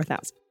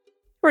 64,000.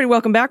 All right,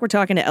 welcome back. We're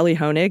talking to Elie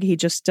Honig. He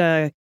just,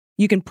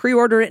 you can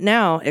pre-order it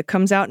now. It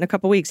comes out in a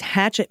couple weeks.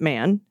 Hatchet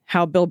Man,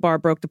 How Bill Barr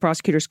Broke the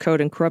Prosecutor's Code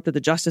and Corrupted the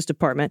Justice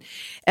Department.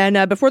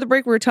 And before the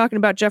break, we were talking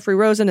about Jeffrey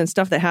Rosen and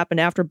stuff that happened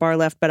after Barr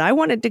left. But I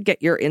wanted to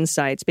get your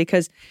insights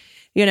because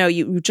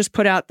you just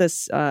put out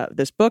this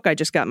book. I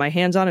just got my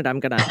hands on it. I'm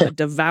going to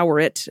devour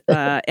it.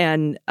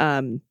 And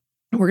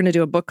we're going to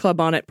do a book club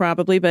on it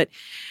probably. But,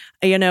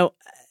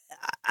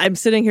 I'm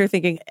sitting here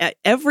thinking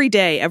every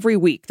day, every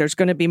week, there's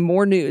going to be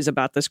more news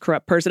about this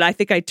corrupt person. I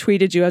think I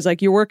tweeted you. I was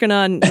like, you're working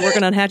on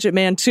Hatchet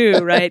Man 2,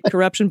 right?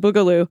 Corruption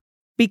Boogaloo.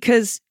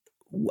 Because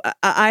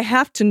I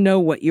have to know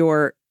what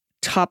your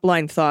top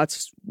line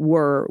thoughts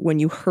were when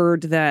you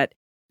heard that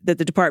the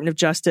Department of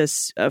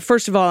Justice,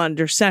 first of all,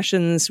 under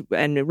Sessions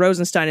and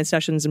Rosenstein and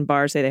Sessions and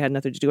Barr say they had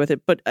nothing to do with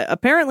it. But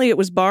apparently it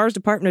was Barr's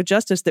Department of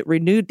Justice that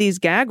renewed these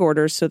gag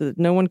orders so that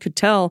no one could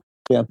tell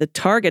the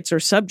targets or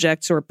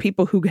subjects or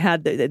people who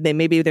had,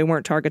 maybe they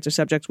weren't targets or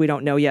subjects. We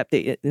don't know yet.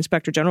 The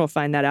Inspector General will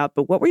find that out.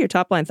 But what were your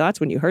top line thoughts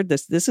when you heard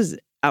this? This is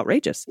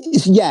outrageous.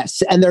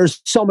 Yes. And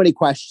there's so many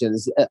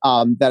questions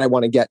that I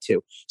want to get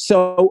to.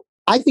 So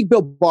I think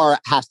Bill Barr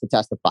has to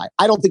testify.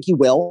 I don't think he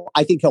will.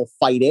 I think he'll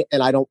fight it.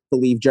 And I don't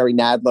believe Jerry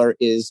Nadler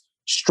is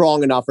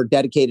strong enough or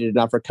dedicated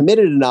enough or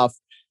committed enough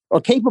or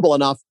capable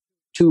enough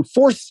to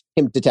force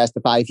him to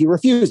testify if he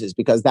refuses,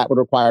 because that would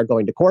require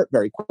going to court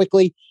very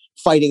quickly,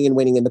 fighting and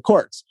winning in the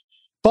courts.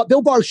 But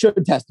Bill Barr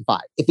should testify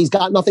if he's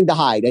got nothing to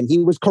hide. And he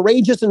was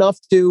courageous enough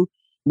to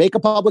make a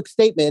public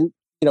statement.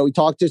 He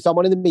talked to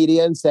someone in the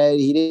media and said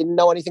he didn't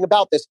know anything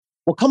about this.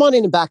 Well, come on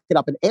in and back it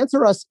up and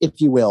answer us,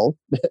 if you will,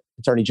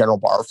 Attorney General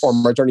Barr,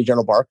 former Attorney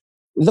General Barr,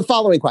 the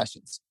following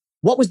questions.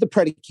 What was the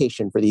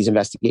predication for these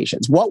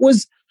investigations? What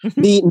was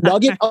the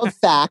nugget of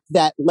fact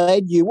that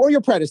led you or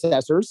your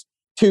predecessors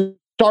to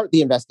start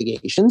the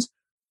investigations?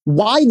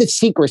 Why the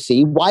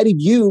secrecy? Why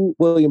did you,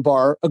 William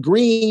Barr,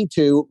 agree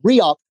to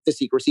re-up the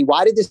secrecy?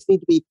 Why did this need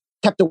to be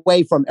kept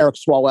away from Eric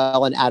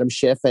Swalwell and Adam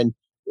Schiff and,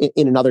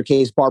 in another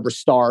case, Barbara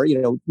Starr,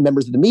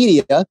 members of the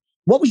media?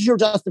 What was your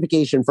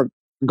justification for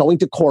going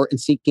to court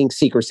and seeking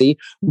secrecy?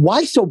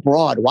 Why so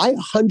broad? Why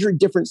 100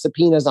 different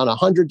subpoenas on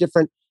 100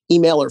 different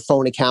email or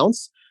phone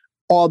accounts?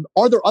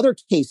 Are there other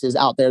cases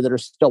out there that are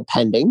still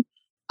pending?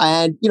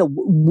 And,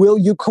 will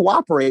you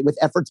cooperate with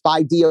efforts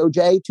by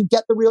DOJ to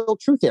get the real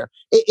truth here?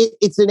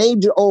 It's an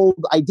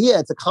age-old idea.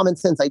 It's a common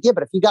sense idea.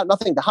 But if you got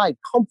nothing to hide,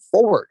 come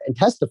forward and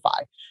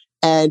testify.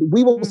 And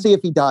we will see if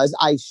he does.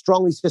 I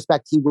strongly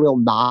suspect he will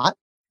not.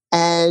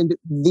 And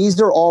these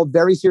are all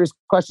very serious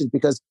questions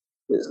because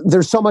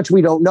there's so much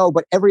we don't know.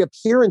 But every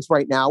appearance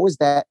right now is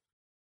that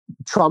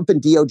Trump and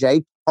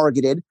DOJ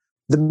targeted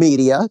the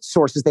media,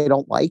 sources they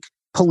don't like,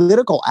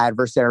 political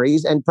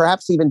adversaries, and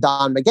perhaps even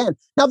Don McGahn.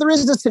 Now, there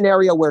is a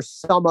scenario where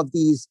some of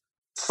these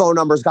phone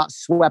numbers got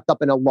swept up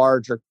in a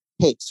larger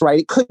case, right?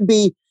 It could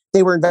be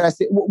they were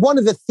investigating. One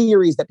of the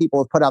theories that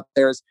people have put up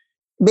there is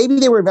maybe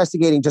they were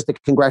investigating just a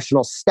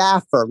congressional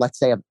staffer, let's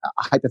say,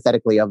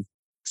 hypothetically, of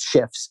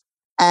Schiff's.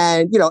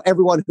 And,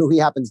 everyone who he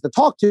happens to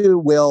talk to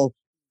will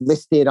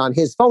list it on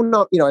his phone,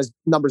 his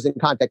numbers in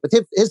contact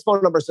with his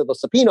phone number, so they'll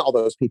subpoena all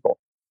those people.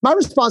 My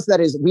response to that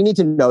is we need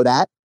to know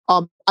that.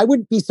 I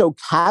wouldn't be so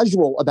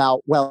casual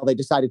about, they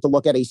decided to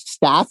look at a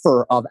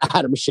staffer of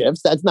Adam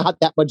Schiff's. That's not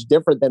that much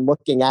different than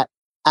looking at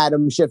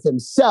Adam Schiff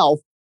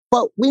himself.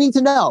 But we need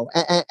to know.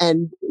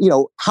 And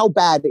how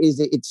bad is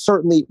it? It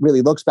certainly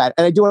really looks bad.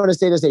 And I do want to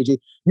say this, AG,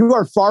 you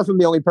are far from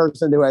the only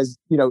person who has,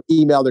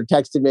 emailed or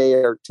texted me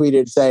or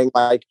tweeted saying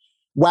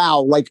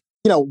wow,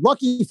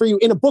 lucky for you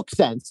in a book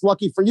sense,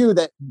 lucky for you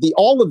that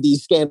all of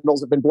these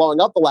scandals have been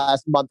blowing up the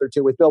last month or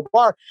two with Bill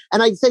Barr.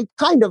 And I say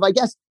kind of, I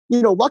guess,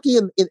 lucky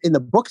in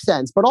the book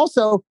sense, but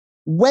also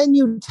when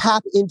you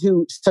tap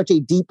into such a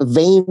deep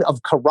vein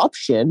of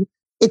corruption,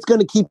 it's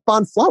going to keep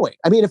on flowing.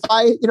 I mean, if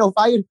I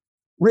had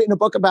written a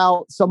book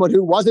about someone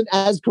who wasn't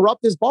as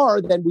corrupt as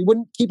Barr, then we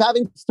wouldn't keep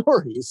having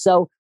stories.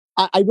 So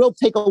I will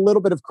take a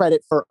little bit of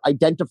credit for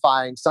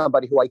identifying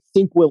somebody who I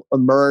think will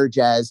emerge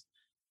as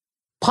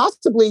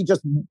possibly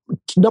just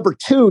number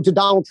 2 to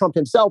Donald Trump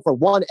himself or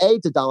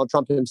 1A to Donald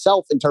Trump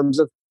himself in terms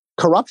of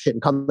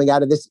corruption coming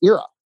out of this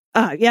era.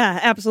 Yeah,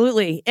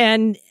 absolutely.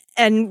 And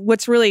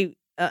what's really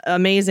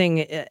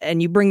amazing, and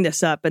you bring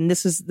this up, and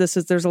this is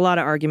there's a lot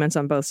of arguments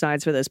on both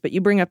sides for this, but you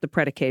bring up the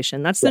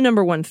predication. That's the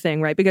number one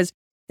thing, right? Because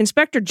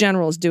Inspector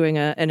General is doing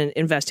an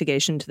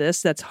investigation to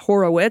this. That's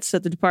Horowitz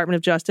at the Department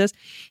of Justice.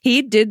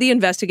 He did the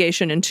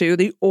investigation into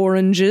the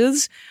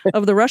oranges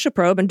of the Russia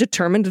probe and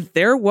determined that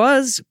there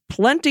was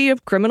plenty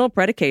of criminal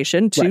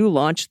predication to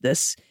launch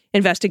this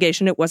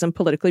investigation. It wasn't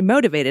politically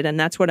motivated. And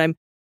that's what I'm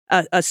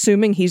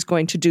assuming he's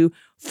going to do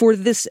for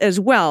this as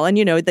well. And,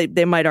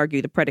 they might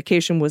argue the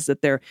predication was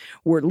that there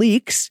were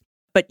leaks,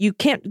 but you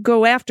can't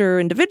go after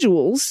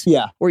individuals,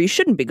 or you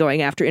shouldn't be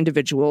going after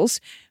individuals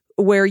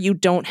where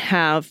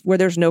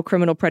there's no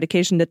criminal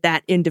predication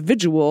that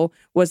individual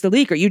was the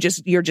leaker.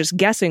 You're just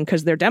guessing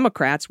because they're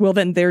Democrats. Well,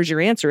 then there's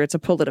your answer. It's a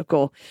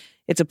political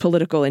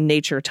in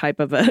nature type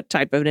of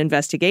an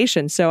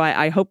investigation. So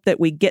I hope that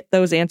we get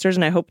those answers,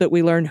 and I hope that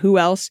we learn who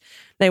else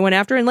they went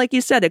after. And like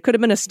you said, it could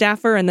have been a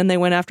staffer, and then they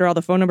went after all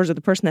the phone numbers of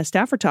the person that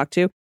staffer talked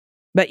to.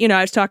 But,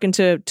 I was talking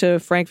to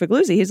Frank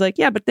Figluzzi. He's like,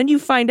 yeah, but then you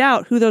find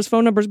out who those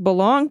phone numbers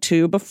belong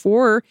to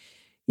before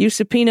you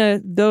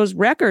subpoena those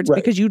records,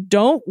 because you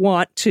don't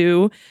want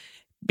to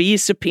be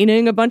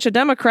subpoenaing a bunch of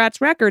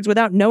Democrats' records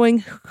without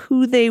knowing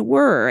who they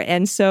were.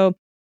 And so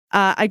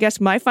I guess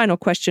my final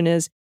question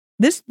is,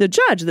 the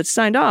judge that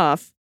signed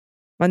off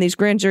on these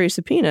grand jury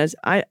subpoenas,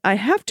 I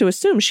have to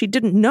assume she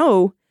didn't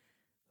know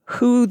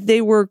who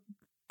they were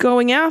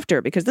going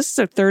after, because this is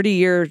a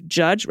 30-year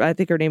judge. I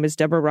think her name is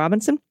Deborah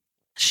Robinson.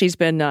 She's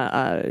been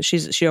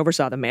she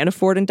oversaw the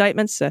Manafort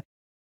indictments.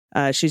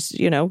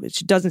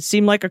 She doesn't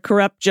seem like a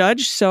corrupt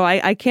judge, so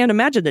I can't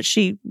imagine that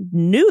she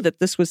knew that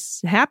this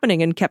was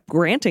happening and kept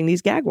granting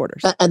these gag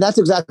orders. And that's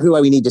exactly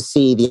why we need to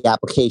see the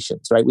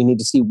applications, right? We need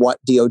to see what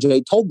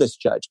DOJ told this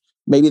judge.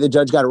 Maybe the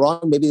judge got it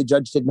wrong. Maybe the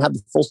judge didn't have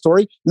the full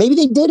story. Maybe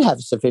they did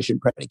have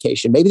sufficient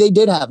predication. Maybe they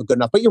did have a good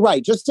enough. But you're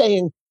right. Just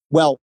saying,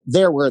 well,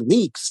 there were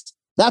leaks,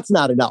 that's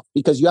not enough,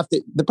 because you have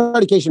to, the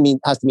predication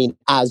has to mean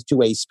as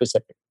to a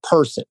specific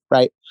person,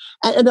 right?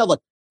 And now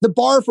look, the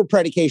bar for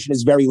predication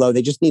is very low.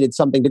 They just needed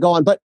something to go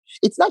on. But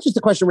it's not just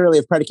a question really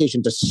of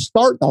predication to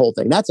start the whole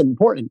thing. That's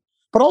important.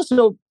 But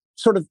also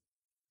sort of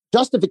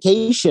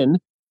justification,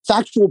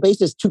 factual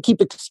basis to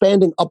keep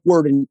expanding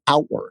upward and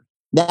outward.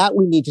 That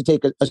we need to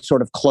take a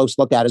sort of close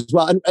look at as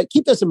well. And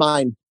keep this in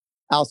mind,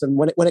 Allison,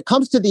 when it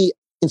comes to the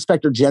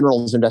Inspector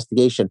General's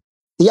investigation,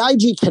 the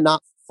IG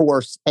cannot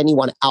force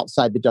anyone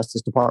outside the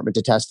Justice Department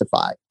to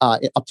testify,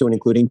 up to and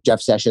including Jeff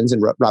Sessions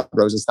and Rod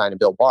Rosenstein and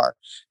Bill Barr.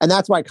 And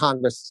that's why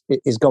Congress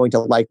is going to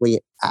likely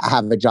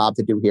have a job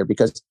to do here,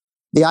 because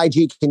the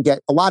IG can get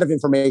a lot of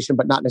information,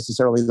 but not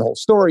necessarily the whole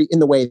story in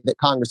the way that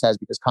Congress has,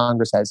 because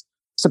Congress has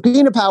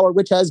subpoena power,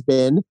 which has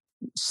been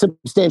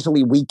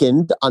substantially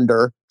weakened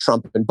under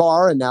Trump and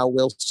Barr. And now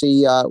we'll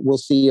see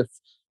if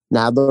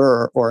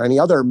Nadler or any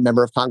other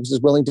member of Congress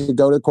is willing to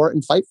go to court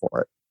and fight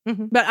for it.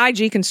 Mm-hmm. But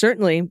IG can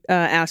certainly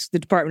ask the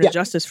Department of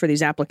Justice for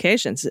these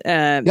applications.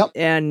 And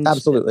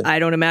absolutely. I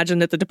don't imagine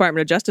that the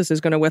Department of Justice is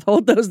going to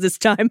withhold those this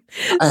time.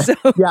 So.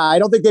 I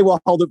don't think they will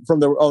hold it from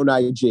their own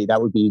IG.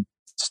 That would be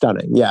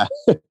stunning. Yeah.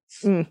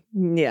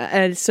 Yeah.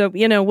 And so,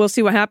 we'll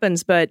see what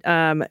happens. But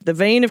the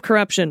vein of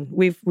corruption,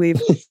 we've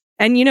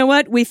and you know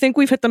what? We think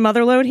we've hit the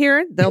mother lode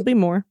here. There'll be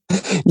more.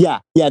 Yeah.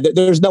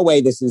 There's no way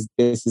this is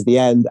the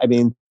end. I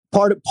mean,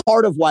 part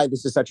of why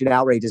this is such an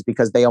outrage is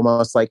because they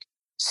almost like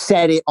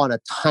set it on a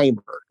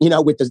timer,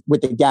 with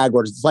the gag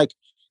orders.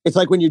 It's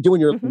like when you're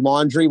doing your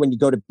laundry when you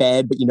go to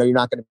bed, but you're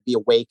not going to be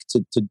awake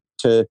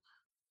to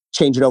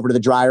change it over to the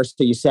dryer,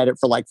 so you set it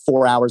for like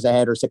 4 hours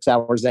ahead or 6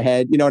 hours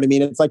ahead. You know what I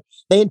mean? It's like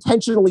they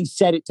intentionally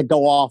set it to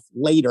go off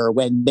later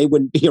when they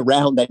wouldn't be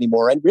around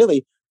anymore, and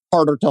really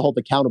harder to hold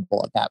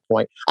accountable at that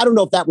point. I don't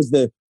know if that was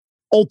the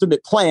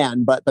ultimate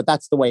plan, but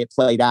that's the way it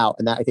played out.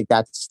 And I think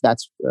that's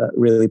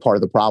really part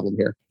of the problem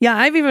here. Yeah,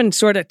 I've even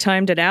sort of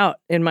timed it out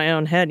in my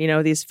own head.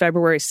 These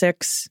February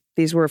 6th,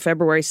 these were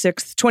February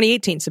 6th,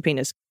 2018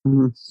 subpoenas.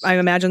 Mm-hmm. I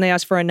imagine they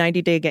asked for a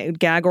 90-day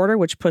gag order,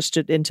 which pushed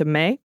it into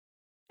May.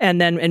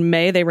 And then in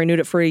May, they renewed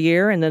it for a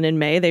year. And then in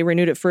May, they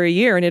renewed it for a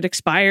year. And it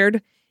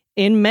expired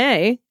in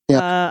May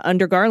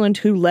under Garland,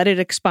 who let it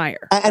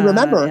expire. And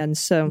remember,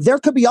 there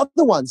could be other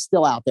ones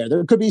still out there.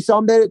 There could be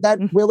some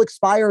that will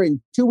expire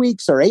in 2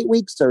 weeks or 8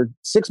 weeks or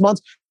 6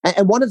 months.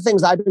 And one of the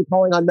things I've been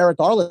calling on Merrick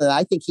Garland that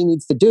I think he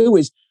needs to do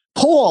is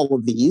pull all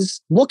of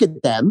these, look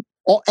at them,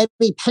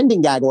 any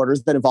pending gag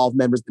orders that involve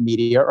members of the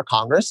media or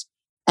Congress,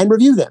 and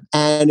review them.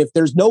 And if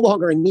there's no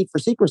longer a need for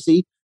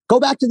secrecy, go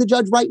back to the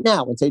judge right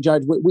now and say,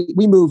 Judge,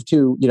 we move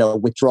to,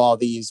 withdraw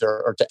these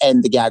or to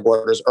end the gag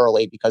orders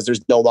early because there's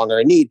no longer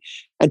a need,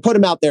 and put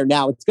them out there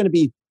now. It's going to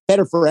be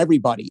better for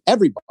everybody,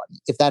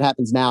 if that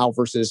happens now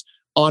versus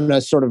on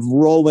a sort of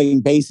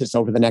rolling basis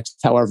over the next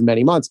however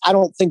many months. I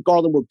don't think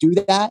Garland will do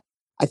that.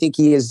 I think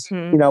he is,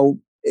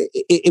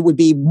 it would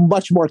be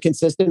much more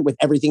consistent with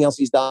everything else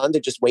he's done to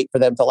just wait for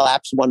them to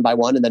lapse one by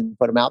one and then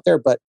put them out there.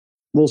 But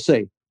we'll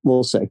see.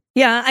 We'll see.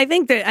 Yeah, I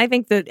think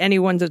that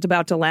anyone that's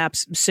about to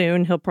lapse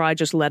soon, he'll probably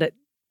just let it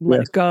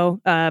go.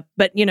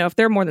 But if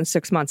they're more than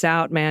 6 months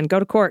out, man, go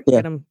to court.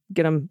 Get them.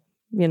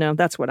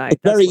 That's what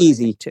It's very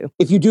easy too.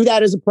 If you do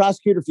that as a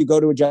prosecutor, if you go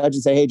to a judge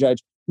and say, "Hey,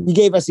 Judge, you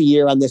gave us a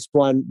year on this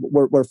one.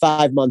 We're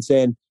 5 months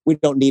in. We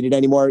don't need it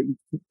anymore."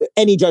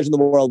 Any judge in the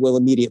world will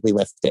immediately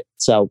lift it.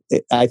 So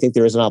I think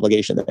there is an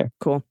obligation there.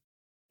 Cool.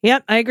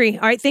 Yep, I agree.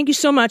 All right, thank you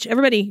so much,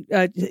 everybody.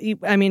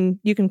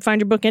 You can find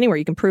your book anywhere.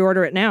 You can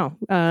pre-order it now.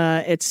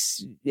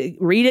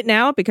 Read it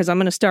now, because I'm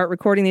going to start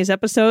recording these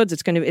episodes.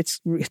 It's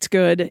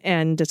good,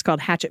 and it's called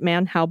Hatchet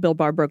Man: How Bill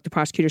Barr Broke the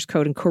Prosecutor's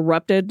Code and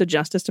Corrupted the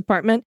Justice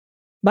Department,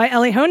 by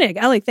Elie Honig.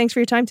 Elie, thanks for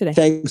your time today.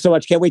 Thanks so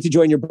much. Can't wait to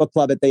join your book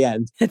club at the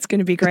end. It's going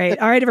to be great.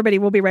 All right, everybody,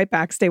 we'll be right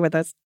back. Stay with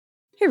us.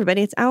 Hey,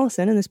 everybody, it's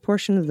Allison, and this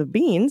portion of The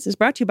Beans is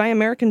brought to you by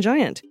American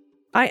Giant.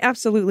 I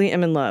absolutely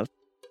am in love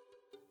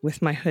with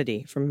my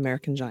hoodie from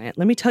American Giant.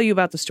 Let me tell you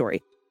about the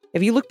story.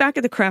 If you look back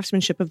at the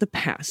craftsmanship of the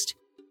past,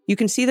 you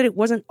can see that it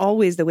wasn't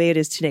always the way it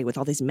is today, with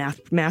all these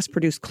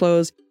mass-produced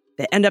clothes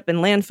that end up in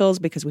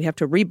landfills because we have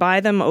to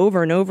rebuy them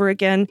over and over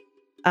again.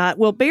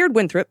 Bayard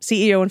Winthrop,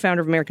 CEO and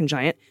founder of American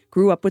Giant,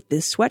 grew up with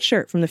this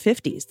sweatshirt from the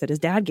 50s that his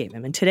dad gave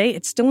him. And today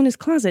it's still in his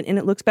closet and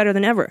it looks better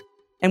than ever.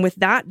 And with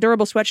that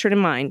durable sweatshirt in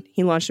mind,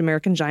 he launched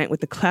American Giant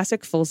with the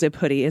classic full zip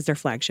hoodie as their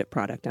flagship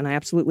product. And I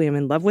absolutely am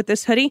in love with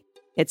this hoodie.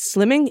 It's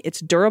slimming, it's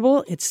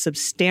durable, it's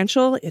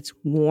substantial, it's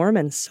warm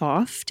and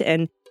soft,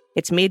 and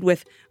it's made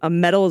with a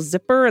metal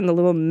zipper and the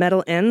little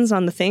metal ends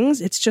on the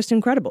things. It's just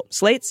incredible.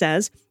 Slate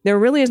says, there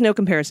really is no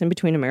comparison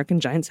between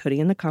American Giant's hoodie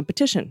and the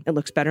competition. It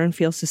looks better and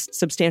feels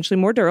substantially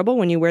more durable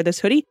when you wear this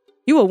hoodie.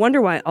 You will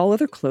wonder why all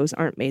other clothes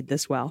aren't made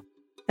this well.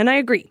 And I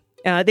agree.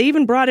 They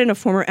even brought in a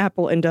former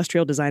Apple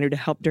industrial designer to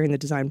help during the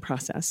design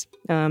process.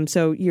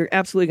 So you're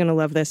absolutely going to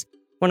love this.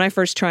 When I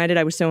first tried it,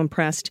 I was so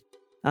impressed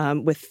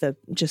with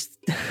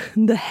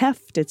the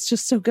heft. It's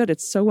just so good.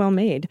 It's so well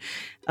made.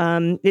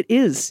 It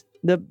is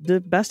the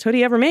best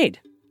hoodie ever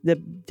made.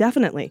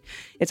 Definitely.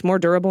 It's more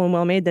durable and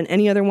well made than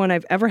any other one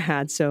I've ever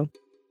had. So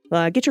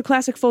get your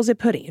classic full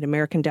zip hoodie at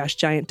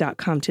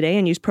american-giant.com today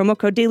and use promo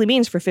code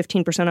DailyBeans for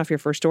 15% off your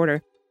first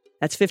order.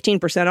 That's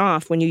 15%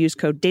 off when you use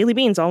code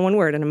DailyBeans, all one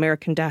word, at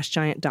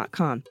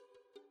american-giant.com.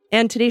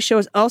 And today's show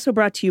is also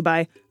brought to you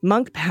by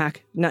Monk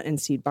Pack Nut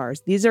and Seed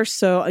Bars. These are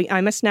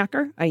I'm a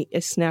snacker. I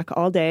snack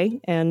all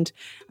day, and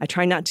I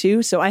try not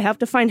to, so I have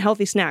to find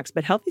healthy snacks.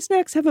 But healthy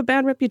snacks have a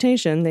bad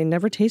reputation. They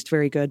never taste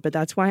very good, but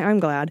that's why I'm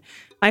glad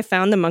I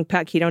found the Monk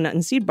Pack Keto Nut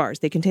and Seed Bars.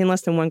 They contain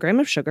less than 1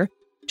 gram of sugar,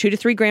 2 to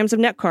 3 grams of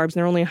net carbs, and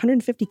they're only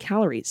 150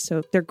 calories.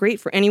 So they're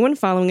great for anyone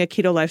following a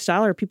keto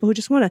lifestyle or people who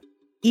just want to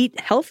eat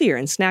healthier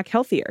and snack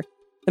healthier.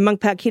 The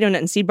Monk Pack Keto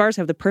Nut and Seed Bars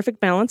have the perfect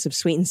balance of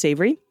sweet and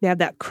savory. They have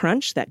that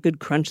crunch, that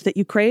good crunch that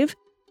you crave.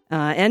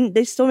 And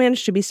they still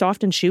manage to be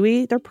soft and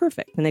chewy. They're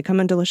perfect. And they come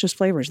in delicious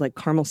flavors like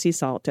caramel sea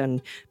salt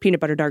and peanut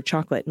butter dark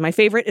chocolate. My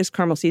favorite is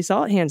caramel sea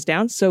salt, hands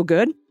down. So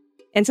good.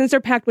 And since they're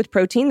packed with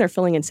protein, they're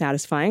filling and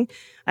satisfying.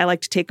 I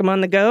like to take them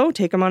on the go,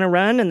 take them on a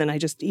run, and then I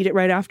just eat it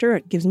right after.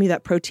 It gives me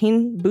that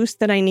protein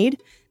boost that I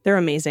need. They're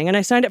amazing. And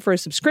I signed up for a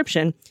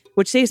subscription,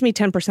 which saves me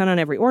 10% on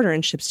every order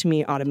and ships to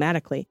me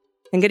automatically.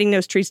 And getting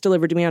those treats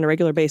delivered to me on a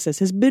regular basis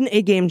has been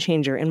a game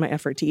changer in my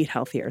effort to eat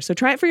healthier. So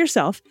try it for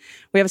yourself.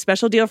 We have a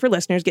special deal for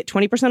listeners. Get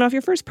 20% off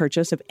your first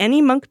purchase of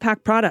any Monk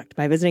Pack product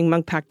by visiting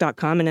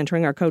monkpack.com and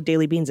entering our code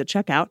DailyBeans at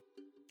checkout.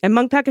 And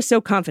Monk Pack is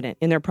so confident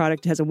in their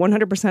product. It has a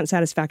 100%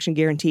 satisfaction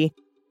guarantee.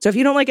 So if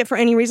you don't like it for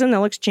any reason,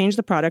 they'll exchange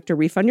the product or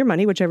refund your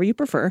money, whichever you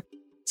prefer.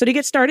 So to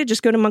get started,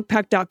 just go to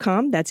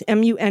monkpack.com. That's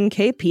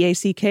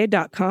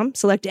MUNKPACK.com.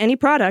 Select any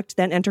product,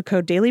 then enter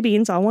code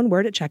DailyBeans, all one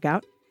word, at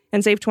checkout,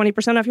 and save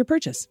 20% off your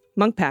purchase.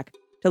 Monk Pack,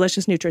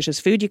 delicious,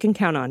 nutritious food you can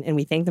count on, and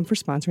we thank them for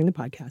sponsoring the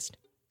podcast.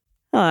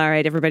 All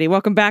right, everybody,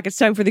 welcome back. It's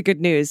time for the good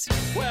news.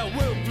 Well,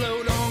 we'll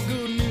float on,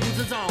 good news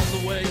is on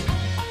the way.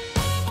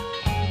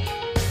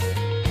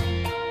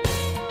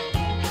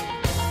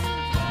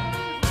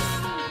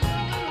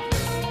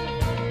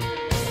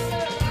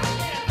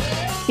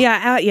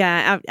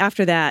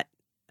 After that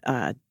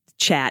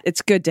chat,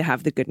 it's good to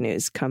have the good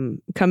news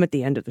come at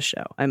the end of the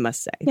show, I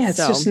must say. Yeah, it's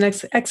just an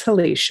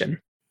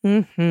exhalation.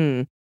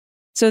 Mm-hmm.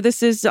 So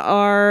this is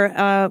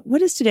our,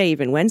 what is today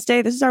even?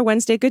 Wednesday? This is our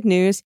Wednesday good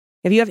news.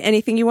 If you have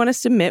anything you want to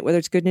submit, whether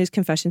it's good news,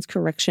 confessions,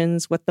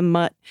 corrections, what the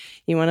mutt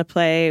you want to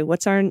play,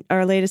 what's our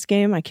latest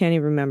game? I can't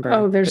even remember.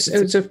 Oh,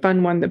 it's a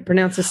fun one that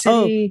pronounces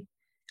city.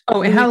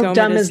 Oh, and how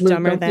dumb is Louis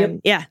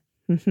Gohmert? Yeah.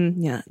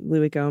 Mm-hmm. Yeah,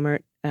 Louis Gohmert.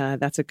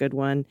 That's a good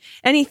one.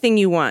 Anything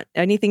you want,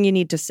 anything you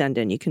need to send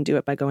in, you can do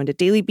it by going to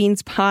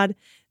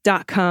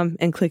dailybeanspod.com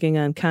and clicking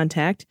on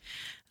contact.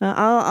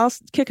 I'll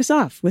kick us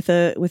off with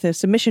a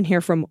submission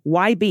here from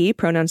YB,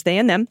 pronouns they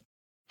and them.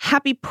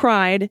 Happy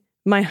Pride,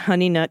 my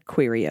honey nut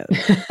queerio.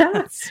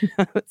 That's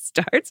how it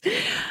starts.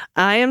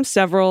 I am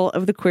several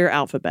of the queer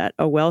alphabet,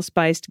 a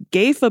well-spiced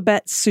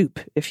gayphabet soup,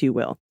 if you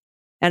will.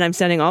 And I'm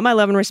sending all my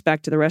love and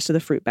respect to the rest of the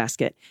fruit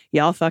basket.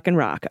 Y'all fucking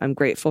rock. I'm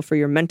grateful for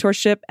your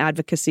mentorship,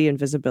 advocacy, and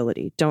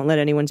visibility. Don't let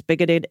anyone's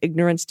bigoted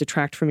ignorance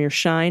detract from your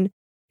shine.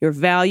 You're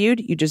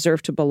valued. You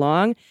deserve to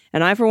belong.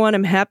 And I, for one,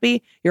 am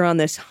happy you're on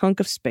this hunk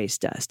of space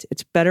dust.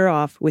 It's better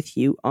off with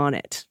you on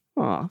it.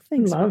 Aw,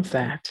 thanks. Love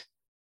that.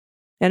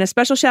 And a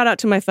special shout out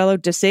to my fellow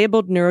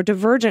disabled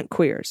neurodivergent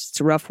queers.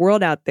 It's a rough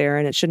world out there,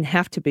 and it shouldn't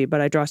have to be,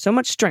 but I draw so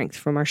much strength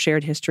from our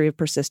shared history of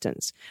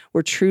persistence.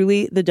 We're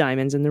truly the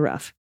diamonds in the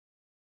rough.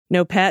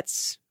 No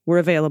pets were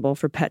available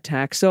for pet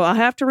tax, so I'll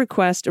have to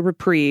request a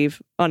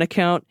reprieve on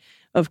account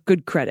of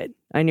good credit.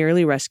 I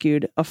nearly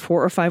rescued a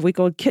 4 or 5 week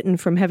old kitten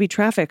from heavy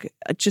traffic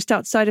just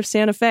outside of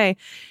Santa Fe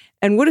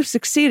and would have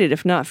succeeded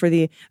if not for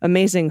the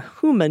amazing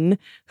human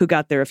who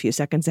got there a few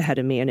seconds ahead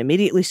of me and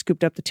immediately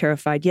scooped up the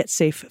terrified yet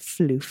safe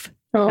floof.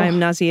 Oh. I am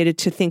nauseated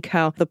to think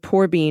how the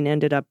poor bean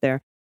ended up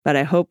there, but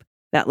I hope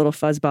that little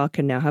fuzzball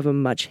can now have a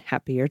much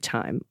happier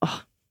time.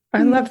 Oh.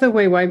 I love the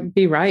way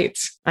YB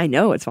writes. I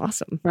know, it's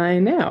awesome. I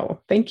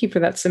know. Thank you for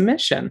that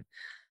submission.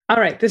 All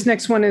right, this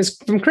next one is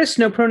from Chris,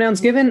 no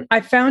pronouns given. I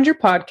found your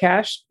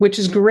podcast, which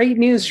is great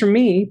news for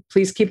me.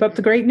 Please keep up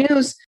the great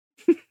news.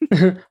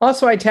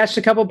 Also, I attached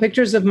a couple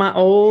pictures of my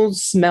old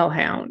smell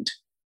hound,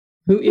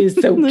 who is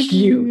so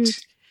cute.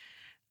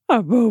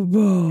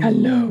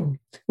 Hello.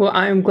 Well,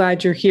 I'm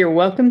glad you're here.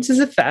 Welcome to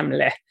the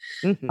family.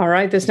 All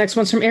right. This next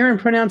one's from Aaron,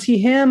 pronounce he,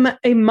 him,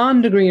 a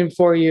Mondegreen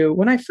for you.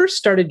 When I first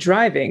started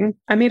driving,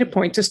 I made a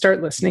point to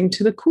start listening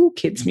to the cool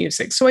kids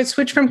music. So I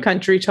switched from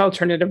country to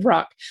alternative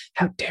rock.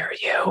 How dare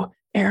you,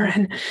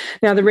 Aaron?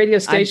 Now, the radio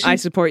station. I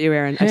support you,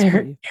 Aaron. I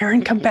support you.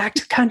 Aaron, come back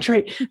to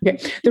country.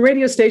 Okay. The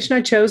radio station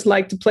I chose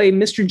liked to play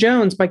Mr.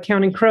 Jones by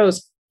Counting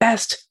Crows.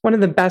 One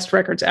of the best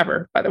records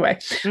ever, by the way.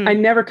 I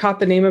never caught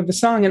the name of the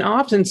song, and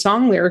often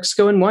song lyrics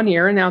go in one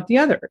ear and out the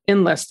other,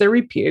 unless they're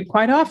repeated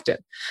quite often.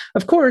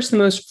 Of course, the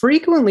most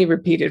frequently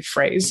repeated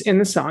phrase in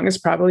the song is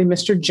probably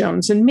Mr.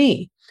 Jones and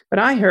Me, but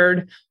I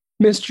heard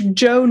Mr.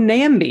 Joe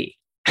Namby.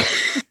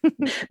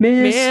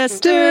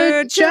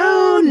 Mr.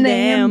 Joe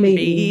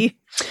Namby.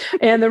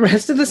 And the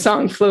rest of the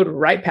song flowed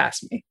right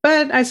past me.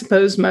 But I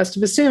suppose must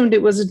have assumed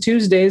it was a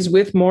Tuesdays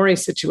with Maury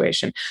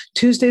situation.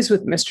 Tuesdays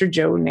with Mr.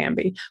 Joe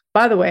Namby.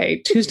 By the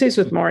way, Tuesdays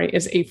with Maury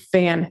is a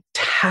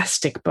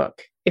fantastic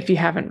book if you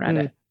haven't read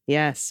it.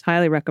 Yes,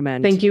 highly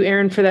recommend. Thank you,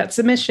 Aaron, for that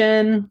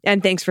submission.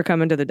 And thanks for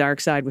coming to the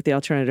dark side with the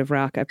alternative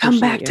rock. I Come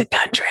back appreciate to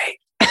country.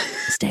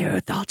 Stay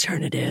with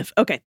alternative.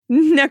 Okay.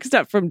 Next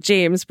up from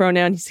James,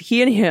 pronouns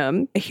he and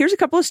him. Here's a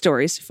couple of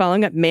stories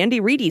following up Mandy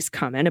Reedy's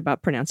comment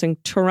about pronouncing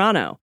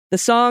Toronto. The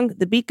song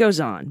The Beat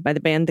Goes On by the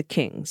band The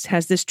Kings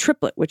has this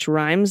triplet which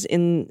rhymes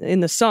in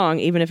the song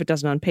even if it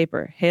doesn't on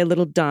paper. Hey,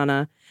 little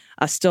Donna,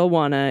 I still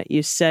wanna,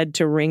 you said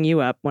to ring you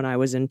up when I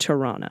was in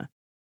Toronto.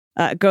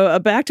 Go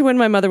back to when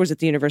my mother was at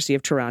the University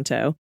of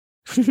Toronto.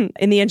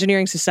 In the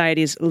Engineering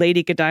Society's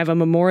Lady Godiva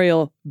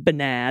Memorial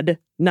Banad,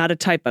 not a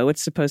typo,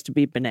 it's supposed to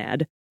be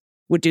Banad,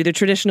 would do the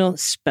traditional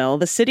spell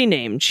the city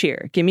name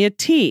cheer. Give me a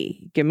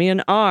T, give me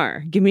an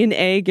R, give me an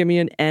A, give me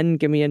an N,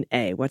 give me an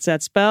A. What's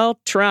that spell?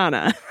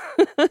 Trana.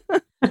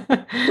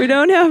 We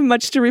don't have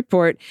much to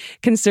report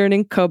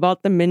concerning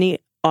Cobalt the Mini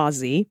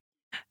Aussie.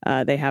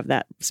 They have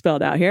that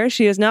spelled out here.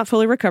 She is not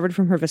fully recovered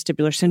from her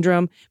vestibular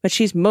syndrome, but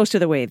she's most of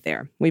the way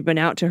there. We've been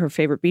out to her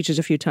favorite beaches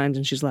a few times,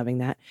 and she's loving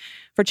that.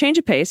 For change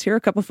of pace, here are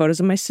a couple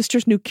photos of my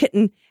sister's new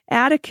kitten,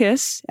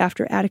 Atticus,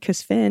 after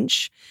Atticus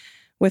Finch,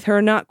 with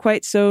her not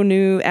quite so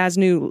new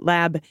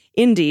lab,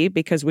 Indy,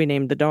 because we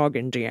named the dog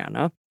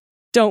Indiana.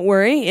 Don't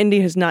worry,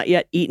 Indy has not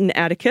yet eaten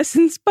Atticus,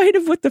 in spite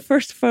of what the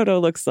first photo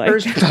looks like.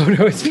 First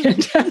photo is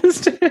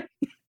fantastic.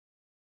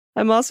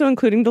 I'm also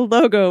including the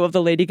logo of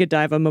the Lady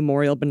Godiva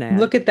Memorial Banana.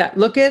 Look at that.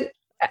 Look at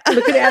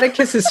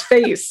Atticus's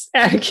face.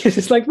 Atticus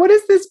is like, what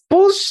is this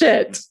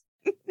bullshit?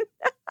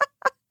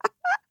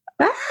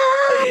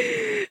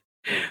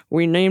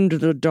 We named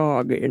the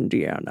dog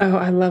Indiana. Oh,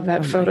 I love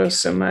that photo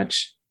so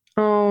much.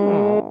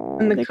 Oh,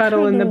 and the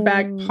cuddle in the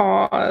back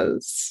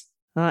paws.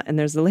 And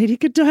there's the Lady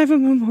Godiva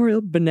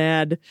Memorial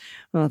Banad.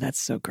 Oh, that's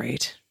so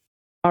great.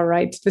 All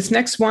right. This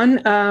next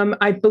one,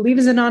 I believe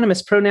is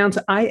anonymous. Pronouns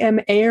I am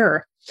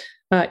air.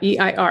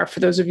 EIR. For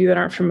those of you that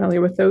aren't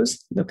familiar with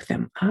those, look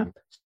them up.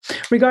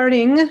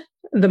 Regarding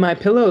the My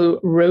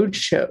Pillow road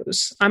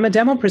shows, I'm a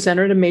demo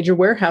presenter at a major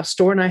warehouse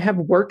store, and I have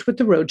worked with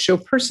the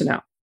roadshow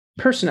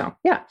personnel.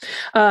 Yeah.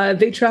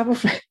 They travel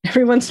from,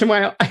 every once in a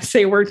while, I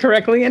say a word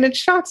correctly, and it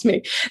shocks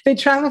me. They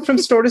travel from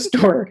store to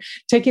store,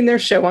 taking their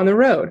show on the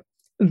road.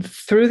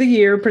 Through the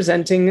year,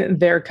 presenting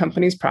their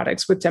company's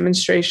products with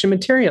demonstration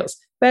materials.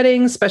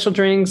 Bedding, special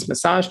drinks,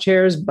 massage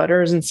chairs,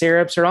 butters, and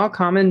syrups are all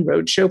common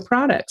roadshow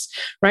products.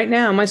 Right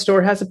now, my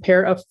store has a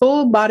pair of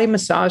full-body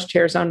massage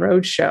chairs on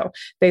roadshow.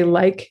 They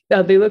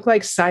look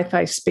like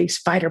sci-fi space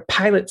fighter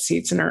pilot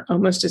seats and are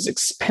almost as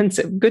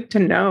expensive. Good to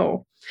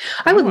know.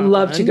 I would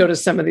love to go to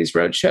some of these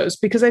roadshows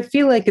because I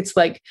feel like it's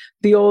like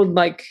the old,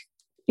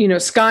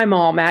 Sky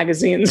Mall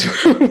magazines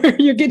where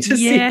you get to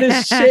see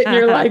this shit and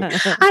you're like,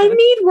 I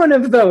need one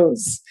of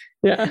those.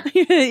 Yeah.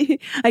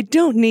 I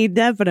don't need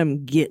that, but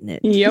I'm getting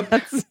it. Yep.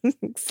 That's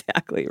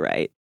exactly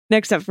right.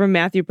 Next up from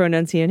Matthew,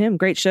 pronouns he and him.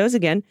 Great shows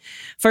again.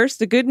 First,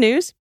 the good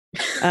news.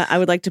 I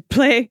would like to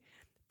play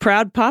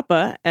Proud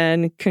Papa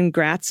and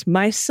congrats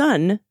my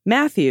son,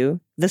 Matthew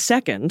the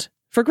second,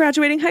 for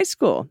graduating high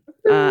school.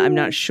 I'm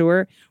not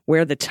sure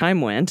where the time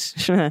went.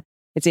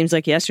 It seems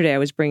like yesterday I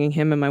was bringing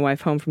him and my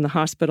wife home from the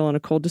hospital on a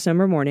cold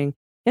December morning.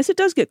 Yes, it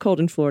does get cold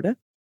in Florida.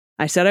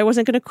 I said I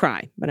wasn't going to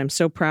cry, but I'm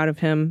so proud of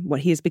him, what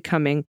he is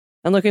becoming,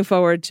 and looking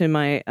forward to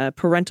my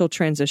parental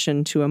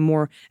transition to a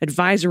more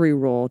advisory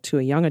role to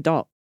a young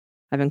adult.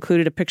 I've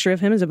included a picture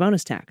of him as a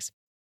bonus tax.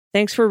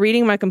 Thanks for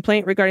reading my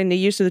complaint regarding the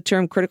use of the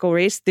term critical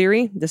race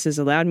theory. This has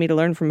allowed me to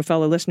learn from a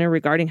fellow listener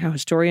regarding how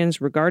historians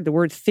regard the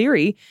word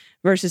theory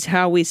versus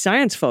how we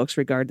science folks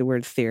regard the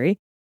word theory.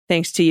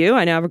 Thanks to you,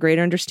 I now have a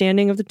greater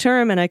understanding of the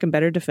term, and I can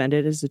better defend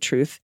it as the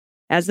truth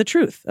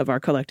of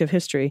our collective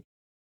history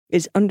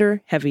is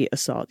under heavy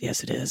assault.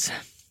 Yes, it is.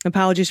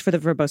 Apologies for the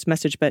verbose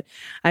message, but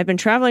I've been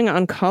traveling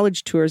on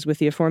college tours with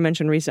the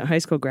aforementioned recent high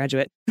school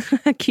graduate.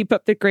 Keep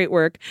up the great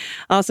work.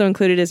 Also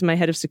included is my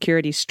head of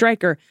security,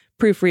 Stryker,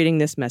 proofreading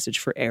this message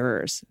for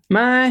errors.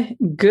 My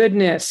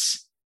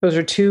goodness. Those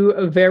are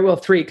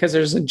three, because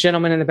there's a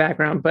gentleman in the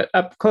background, but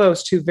up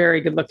close, two very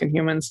good looking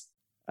humans.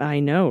 I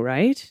know,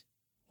 right?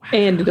 Wow.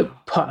 And the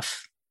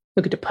puff.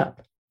 Look at the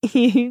pup.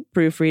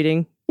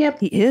 Proofreading. Yep.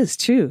 He is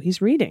too.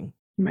 He's reading.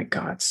 Oh my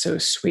God, so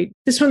sweet.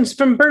 This one's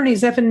from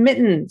Bernie's effing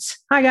mittens.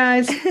 Hi,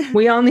 guys.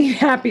 We all need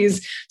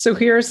happies. So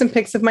here are some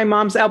pics of my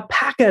mom's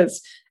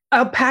alpacas.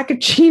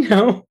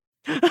 Pacachino.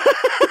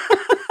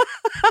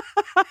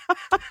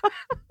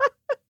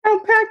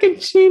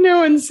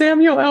 Pacachino and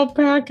Samuel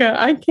Alpaca.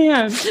 I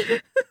can't.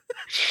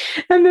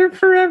 And they're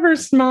forever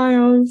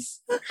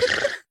smiles.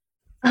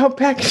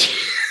 Pacachino.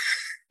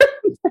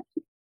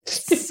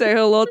 Say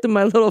hello to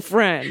my little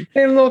friend.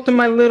 Say hello to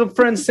my little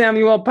friend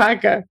Samuel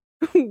Alpaca.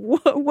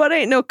 What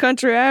ain't no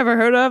country I ever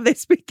heard of? They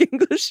speak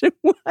English and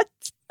what?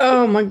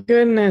 Oh my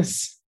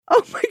goodness.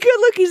 Oh my God,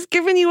 look, he's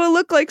giving you a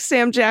look like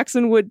Sam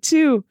Jackson would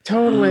too.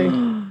 Totally.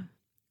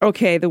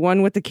 Okay, the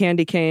one with the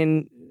candy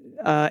cane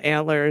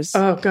antlers.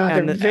 Oh God,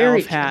 and they're the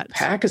very elf hat.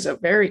 Alpacas are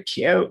very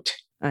cute.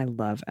 I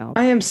love elf.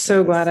 I am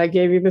so glad I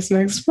gave you this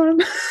next one.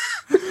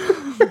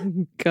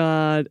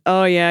 God.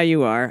 Oh yeah,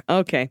 you are.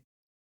 Okay.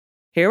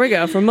 Here we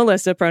go from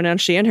Melissa,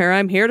 pronouns she and her.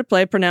 I'm here to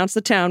play Pronounce the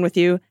Town with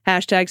you.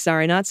 Hashtag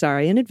sorry, not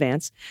sorry in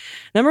advance.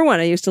 Number 1,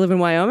 I used to live in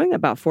Wyoming,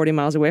 about 40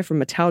 miles away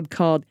from a town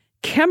called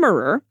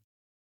Kemmerer.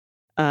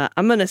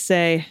 I'm going to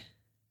say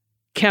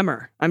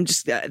Kemmer. I'm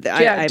just... just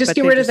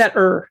get rid of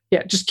that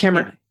Yeah, just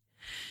Kemmer. Yeah.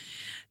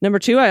 Number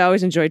 2, I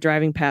always enjoy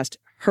driving past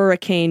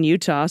Hurricane,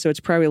 Utah. So it's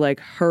probably like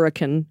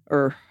hurricane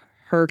or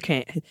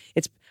hurricane.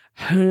 It's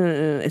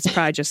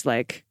probably just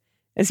like...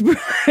 It's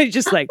probably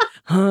just like,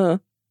 huh?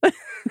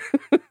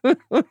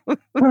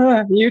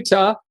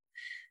 Utah.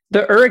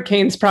 The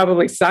hurricane's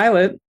probably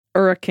silent.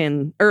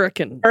 Hurricane.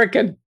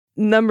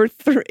 Number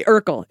 3,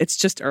 Urkel. It's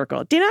just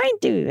Urkel. Did I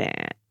do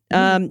that?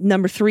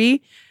 Number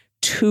 3,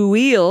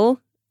 Tooele.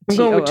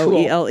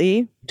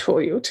 Tooele.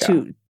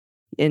 Tooele.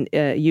 In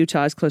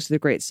Utah is close to the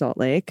Great Salt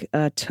Lake.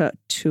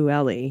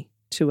 Tooele.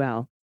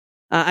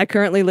 I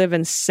currently live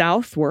in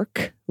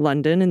Southwark,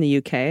 London, in the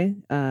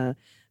UK.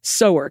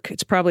 Sowark.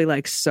 It's probably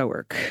like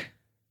Sowark.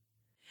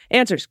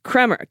 Answers: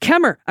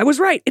 Kemmer. I was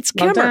right. It's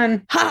Kemmer. Well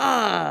done.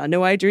 Ha!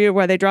 No idea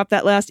why they dropped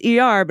that last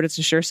ER, but it's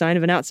a sure sign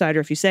of an outsider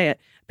if you say it.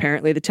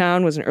 Apparently, the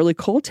town was an early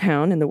coal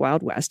town in the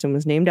Wild West and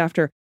was named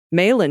after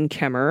Malin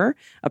Kemmerer,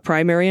 a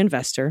primary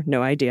investor.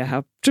 No idea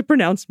how to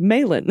pronounce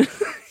Malin.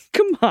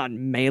 Come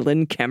on,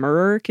 Malin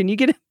Kemmerer. Can you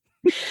get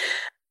it?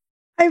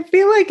 I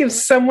feel like if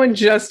someone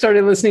just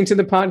started listening to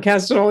the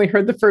podcast and only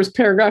heard the first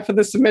paragraph of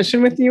the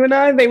submission with you and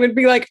I, they would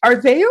be like, are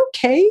they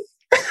okay?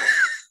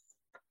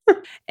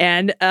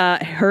 And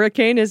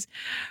hurricane is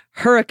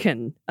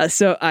hurricane.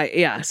 So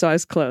I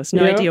was close.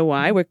 No idea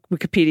why.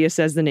 Wikipedia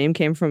says the name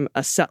came from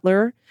a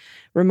settler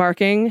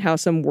remarking how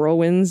some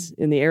whirlwinds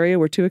in the area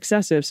were too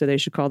excessive, so they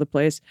should call the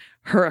place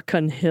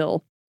Hurricane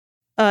Hill.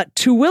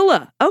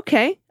 Tooele.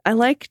 Okay. I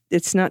like,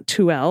 it's not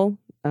Tooele.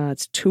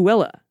 It's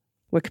Tooele.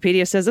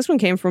 Wikipedia says this one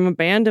came from a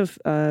band of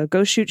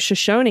Go Shoot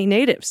Shoshone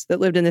natives that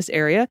lived in this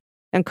area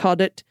and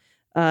called it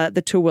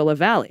the Tooele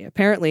Valley.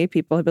 Apparently,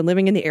 people have been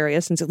living in the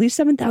area since at least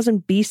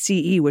 7,000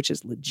 BCE, which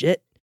is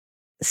legit.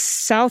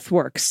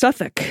 Southwark,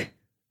 Suffolk.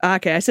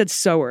 Okay, I said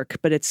Sowark,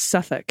 but it's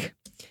Suffolk.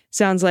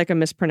 Sounds like a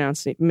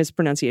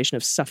mispronunciation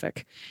of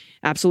Suffolk.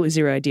 Absolutely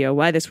zero idea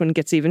why this one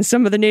gets even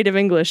some of the native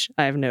English,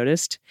 I've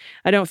noticed.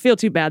 I don't feel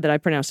too bad that I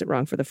pronounced it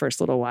wrong for the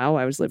first little while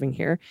I was living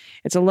here.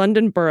 It's a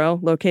London borough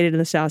located in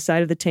the south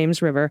side of the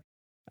Thames River,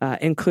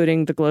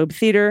 including the Globe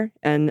Theatre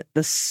and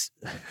the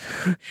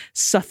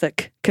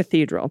Suffolk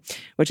Cathedral,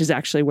 which is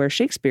actually where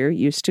Shakespeare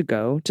used to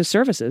go to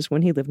services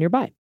when he lived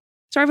nearby.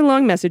 Sorry for the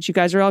long message. You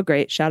guys are all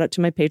great. Shout out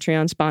to my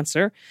Patreon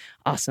sponsor.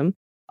 Awesome.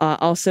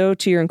 Also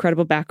to your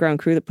incredible background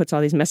crew that puts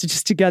all these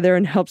messages together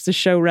and helps the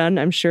show run.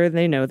 I'm sure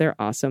they know they're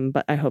awesome,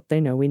 but I hope they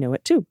know we know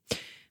it too.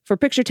 For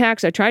picture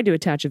tags, I tried to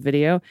attach a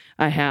video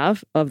I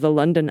have of the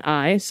London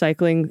Eye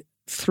cycling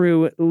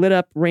through lit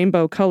up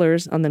rainbow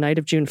colors on the night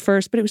of June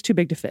 1st, but it was too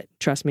big to fit.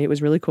 Trust me, it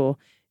was really cool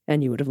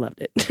and you would have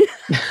loved it.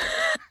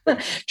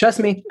 Trust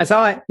me, I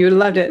saw it. You would have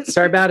loved it.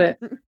 Sorry about it.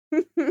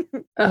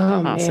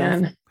 Oh, awesome.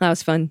 Man. That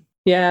was fun.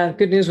 Yeah,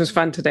 good news was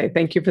fun today.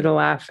 Thank you for the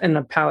laugh and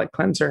the palate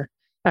cleanser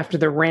after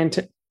the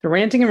ranting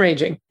and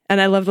raging.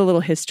 And I love the little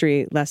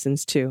history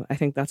lessons too. I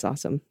think that's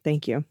awesome.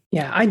 Thank you.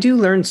 Yeah, I do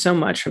learn so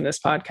much from this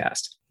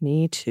podcast.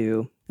 Me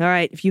too. All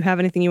right. If you have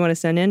anything you want to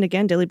send in,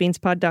 again,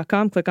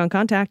 dailybeanspod.com, click on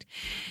contact.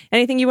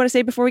 Anything you want to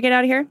say before we get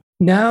out of here?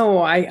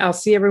 No, I'll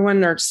see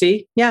everyone or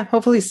see. Yeah,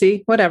 hopefully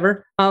see,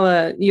 whatever.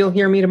 You'll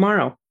hear me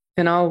tomorrow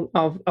and I'll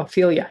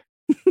feel you.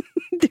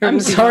 I'm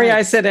sorry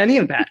I said any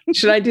of that.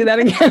 Should I do that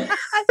again?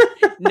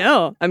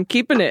 No, I'm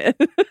keeping it.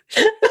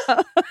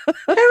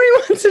 Every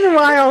once in a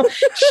while,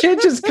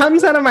 shit just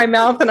comes out of my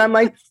mouth and I'm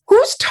like,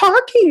 who's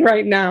talking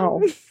right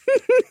now?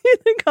 You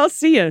think I'll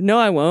see you? No,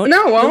 I won't.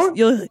 No, I won't.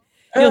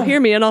 You'll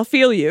hear me and I'll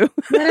feel you.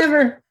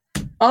 Whatever.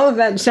 All of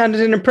that sounded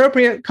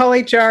inappropriate. Call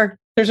HR.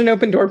 There's an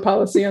open door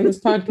policy on this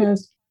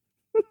podcast.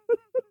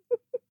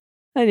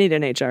 I need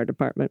an HR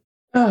department.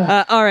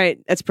 All right.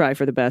 That's probably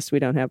for the best. We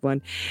don't have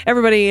one.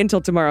 Everybody, until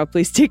tomorrow,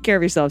 please take care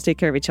of yourselves, take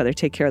care of each other,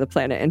 take care of the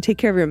planet, and take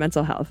care of your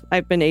mental health.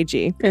 I've been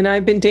AG. And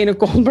I've been Dana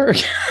Goldberg.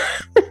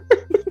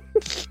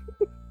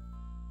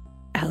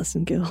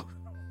 Allison Gill.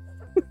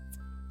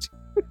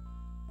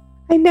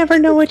 I never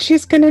know what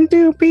she's going to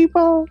do,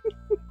 people.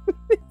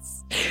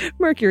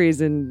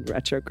 Mercury's in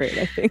retrograde,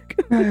 I think.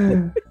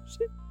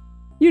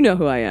 You know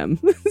who I am.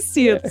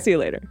 See you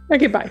later.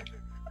 Okay, bye.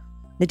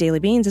 The Daily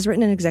Beans is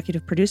written and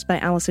executive produced by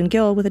Allison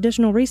Gill with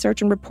additional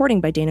research and reporting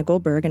by Dana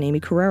Goldberg and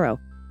Amy Carrero.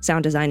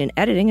 Sound design and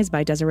editing is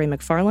by Desiree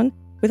McFarlane,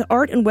 with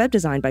art and web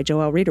design by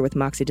Joelle Reeder with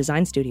Moxie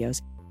Design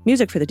Studios.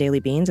 Music for The Daily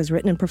Beans is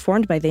written and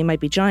performed by They Might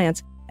Be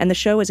Giants, and the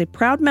show is a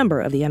proud member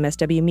of the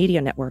MSW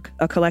Media Network,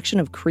 a collection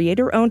of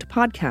creator-owned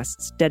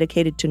podcasts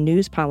dedicated to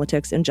news,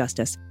 politics, and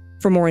justice.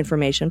 For more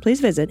information,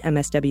 please visit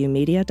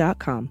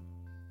mswmedia.com.